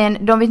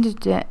 Men de vet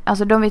inte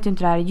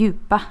det här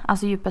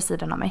djupa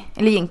sidan av mig.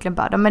 Eller egentligen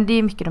bara men det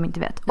är mycket de inte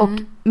vet. Och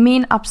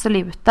min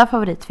absoluta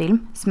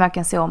favoritfilm som jag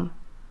kan se om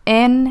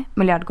 1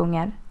 miljard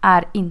gånger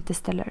är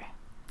Interstellar.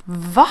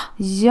 Va?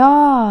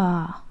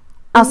 Ja.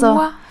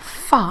 Alltså,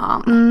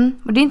 fan.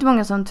 Och det är inte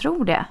många som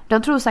tror det.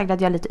 De tror säkert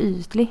att jag är lite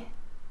ytlig.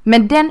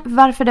 Men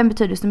varför den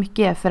betyder så mycket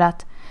är för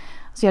att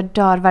alltså jag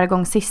dör varje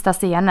gång sista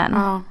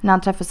scenen när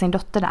han träffar sin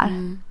dotter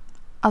där.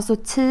 Alltså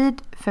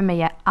tid för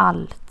mig är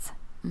allt.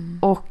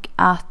 Och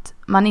att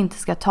man inte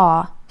ska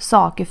ta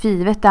saker för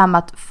givet. Det här med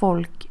att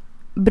folk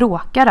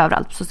bråkar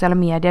överallt på sociala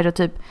medier och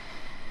typ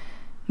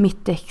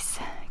mitt ex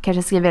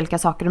kanske skriver vilka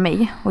saker om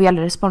mig. Och jag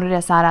responderar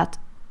det så här att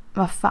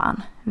vad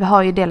fan, vi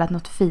har ju delat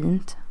något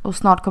fint och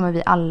snart kommer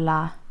vi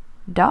alla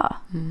dö.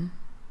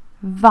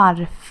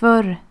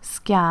 Varför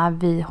ska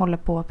vi hålla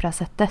på det här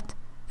sättet?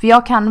 För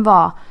jag kan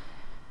vara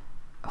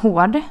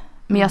hård,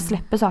 men jag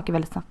släpper saker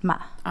väldigt snabbt med.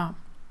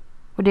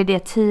 Och det är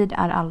det, tid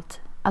är allt.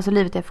 Alltså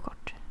livet är för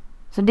kort.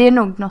 Så det är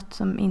nog något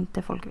som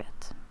inte folk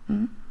vet.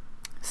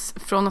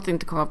 Från att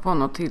inte komma på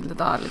något till det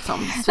där liksom.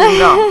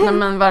 Svinbra. Nej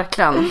men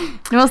verkligen.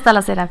 Du måste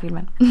alla se den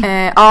filmen.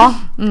 Ja.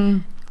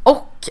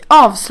 Och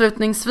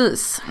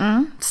avslutningsvis.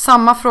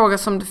 Samma fråga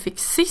som du fick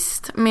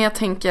sist. Men jag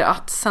tänker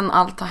att sen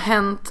allt har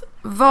hänt.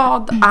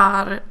 Vad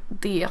är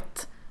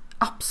det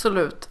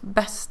absolut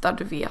bästa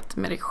du vet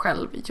med dig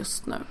själv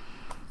just nu?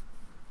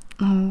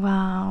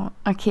 Wow.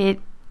 Okej.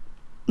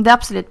 Det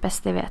absolut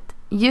bästa jag vet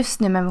just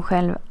nu med mig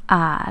själv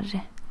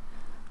är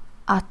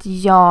att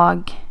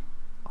jag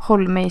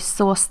håller mig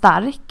så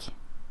stark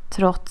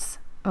trots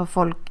vad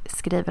folk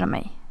skriver om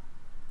mig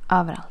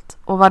överallt.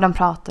 Och vad de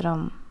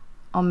pratar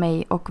om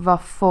mig och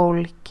vad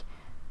folk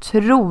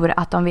tror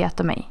att de vet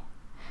om mig.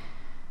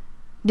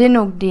 Det är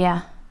nog det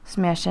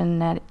som jag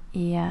känner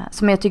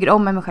som jag tycker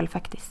om med mig själv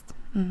faktiskt.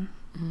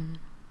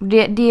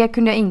 Det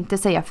kunde jag inte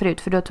säga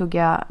förut för då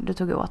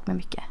tog jag åt mig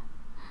mycket.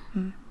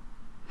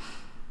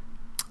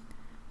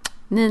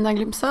 Nina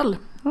Glimsell.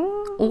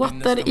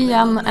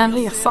 Återigen en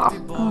resa.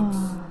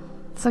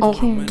 Så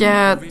kul. Och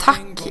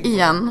tack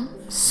igen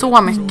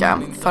så mycket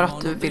för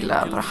att du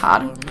ville vara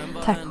här.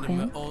 Tack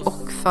själv.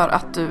 Och för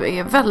att du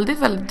är väldigt,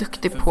 väldigt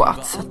duktig på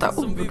att sätta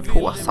ord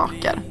på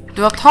saker.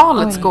 Du har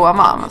talets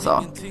gåva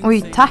alltså.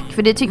 Oj, tack,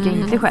 för det tycker jag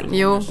inte själv.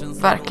 Jo,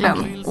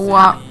 verkligen. Och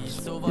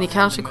ni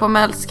kanske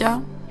kommer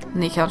älska.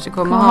 Ni kanske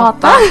kommer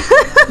hata.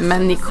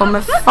 Men ni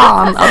kommer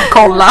fan att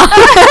kolla.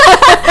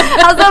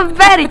 Alltså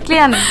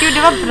verkligen. Gud,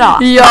 det var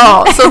bra.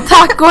 Ja, så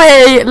tack och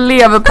hej,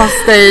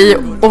 leverpastej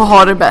och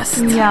ha det bäst.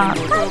 Ja.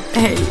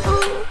 Hej.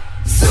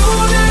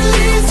 Solen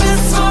lyser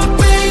svart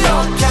men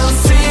jag kan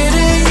se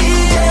dig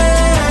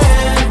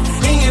igen.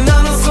 Ingen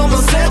annan som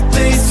har sett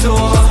dig så.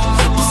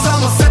 På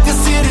samma sätt jag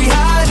ser dig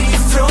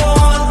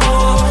härifrån.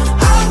 Och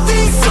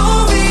allting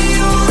som vi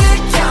gjorde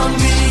kan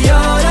vi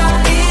göra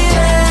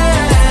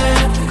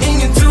igen.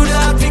 Ingen trodde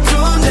att vi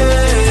kunde.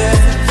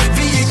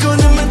 Vi gick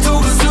under men tog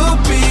oss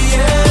upp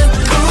igen.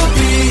 Upp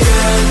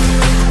igen.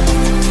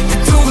 Vi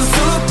tog oss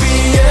upp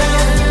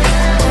igen.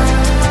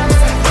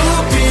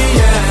 Upp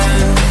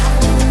igen.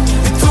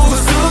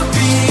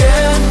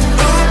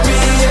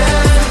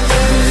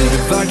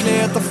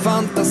 Verklighet och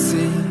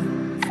fantasi.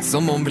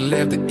 Som om vi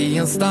levde i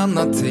en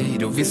stannad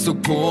tid. Och vi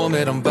såg på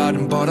medan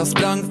världen bara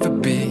sprang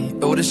förbi.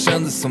 Och det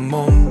kändes som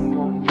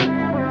om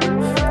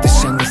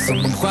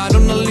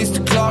stjärnorna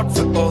lyste klart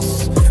för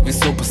oss. Vi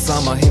såg på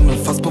samma himmel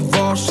fast på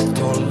varsitt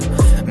håll.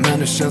 Men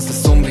nu känns det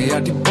som vi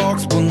är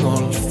tillbaks på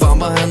noll. Fan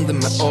vad hände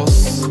med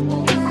oss?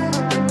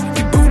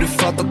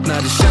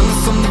 det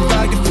kändes som det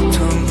vägde för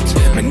tungt.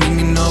 Men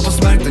ingen av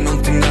oss märkte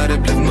någonting när det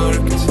blev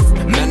mörkt.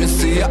 Men nu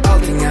ser jag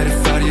allting här i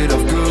färger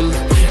av guld.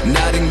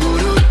 När den går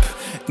upp,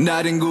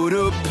 när den går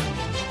upp.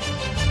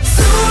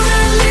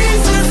 Solen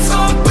lyser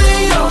svagt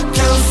men jag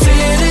kan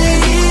se dig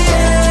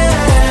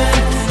igen.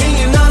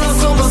 Ingen annan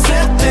som har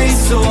sett dig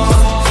så.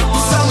 På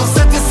samma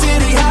sätt jag ser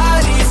dig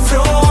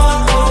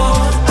härifrån.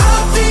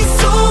 Allting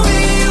som vi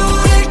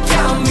gjorde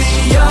kan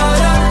vi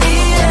göra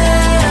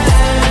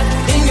igen.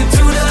 Ingen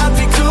trodde att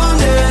vi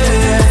kunde.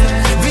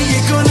 Vi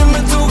gick under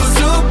men tog oss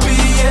upp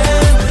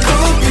igen.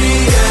 Upp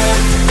igen.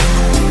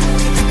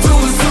 Vi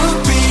tog oss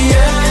upp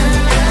igen.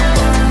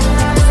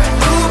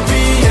 Upp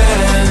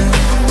igen.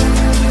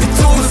 Vi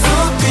tog oss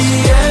upp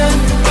igen.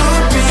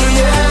 Upp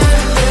igen.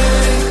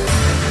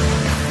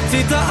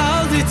 Titta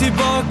aldrig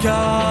tillbaka.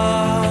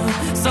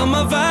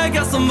 Samma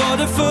vägar som var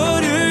det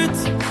förut.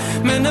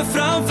 Men där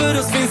framför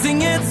oss finns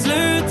inget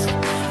slut.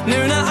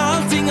 Nu när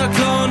allting har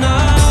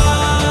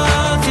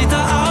klarnat. Titta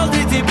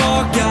aldrig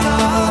tillbaka.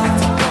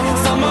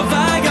 Samma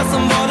vägar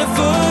som var det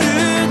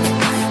förut.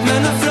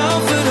 Men där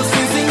framför oss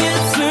finns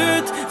inget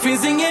slut.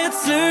 Finns inget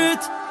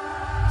slut.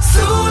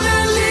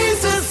 Solen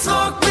lyser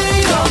svagt men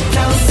jag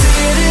kan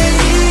se dig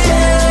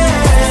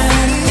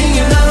igen.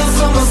 Ingen annan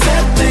som har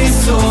sett dig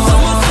så.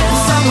 På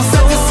samma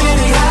sätt jag ser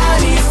dig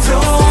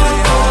härifrån.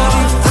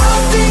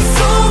 Allting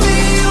som vi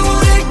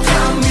gjorde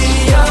kan vi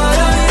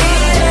göra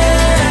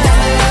igen.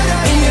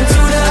 Ingen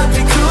trodde att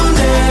vi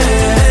kunde.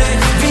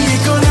 Vi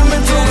gick under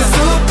men tog oss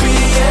upp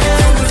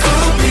igen.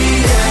 Upp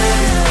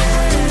igen.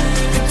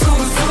 Vi tog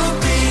oss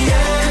upp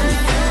igen.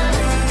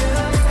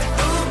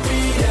 Upp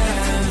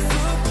igen.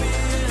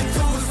 Vi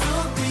tog oss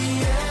upp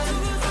igen.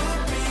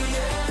 Upp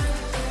igen.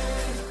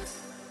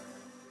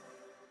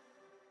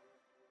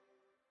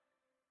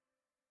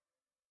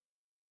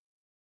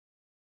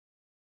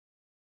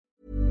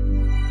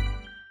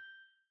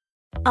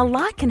 A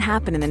lot can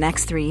happen in the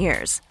next 3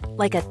 years.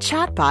 Like a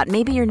chatbot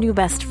may be your new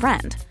best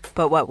friend.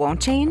 But what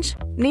won't change?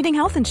 Needing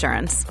health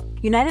insurance.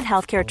 United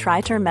Healthcare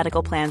Tri-Term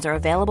Medical Plans are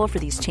available for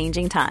these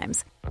changing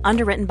times.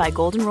 Underwritten by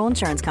Golden Rule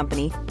Insurance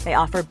Company, they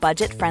offer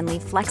budget-friendly,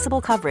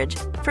 flexible coverage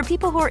for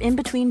people who are in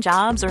between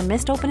jobs or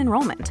missed open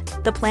enrollment.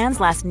 The plans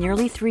last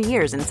nearly 3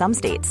 years in some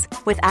states,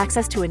 with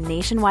access to a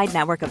nationwide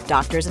network of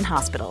doctors and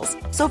hospitals.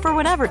 So for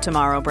whatever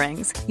tomorrow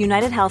brings,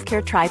 United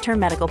Healthcare Tri-Term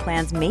Medical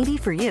Plans may be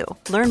for you.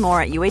 Learn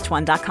more at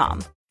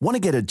uh1.com. Want to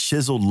get a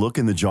chiseled look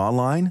in the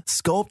jawline?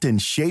 Sculpt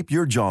and shape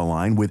your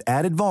jawline with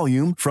added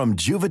volume from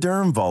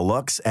Juvederm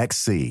Volux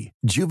XC.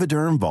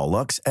 Juvederm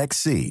Volux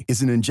XC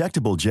is an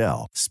injectable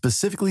gel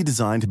specifically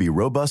designed to be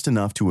robust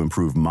enough to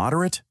improve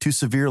moderate to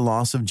severe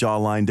loss of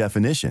jawline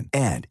definition.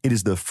 And it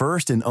is the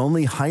first and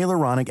only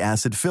hyaluronic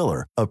acid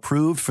filler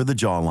approved for the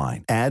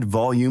jawline. Add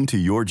volume to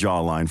your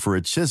jawline for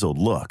a chiseled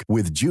look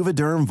with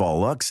Juvederm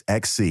Volux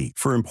XC.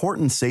 For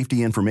important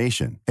safety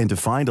information and to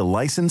find a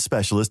licensed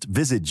specialist,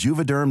 visit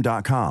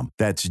Juvederm.com.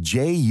 That's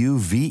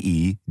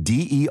Juvederm.com.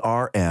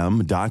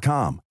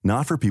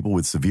 Not for people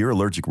with severe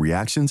allergic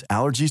reactions,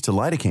 allergies to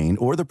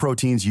lidocaine, or the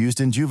proteins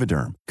used in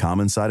Juvederm.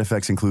 Common side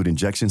effects include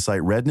injection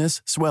site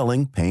redness,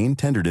 swelling, pain,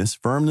 tenderness,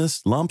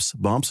 firmness, lumps,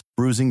 bumps,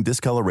 bruising,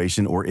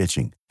 discoloration, or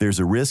itching. There's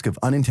a risk of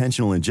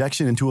unintentional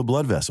injection into a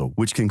blood vessel,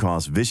 which can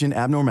cause vision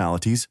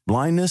abnormalities,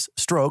 blindness,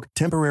 stroke,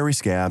 temporary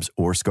scabs,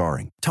 or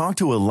scarring. Talk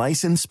to a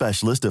licensed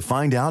specialist to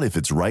find out if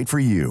it's right for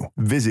you.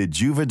 Visit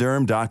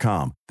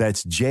Juvederm.com.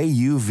 That's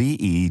Juvederm.com.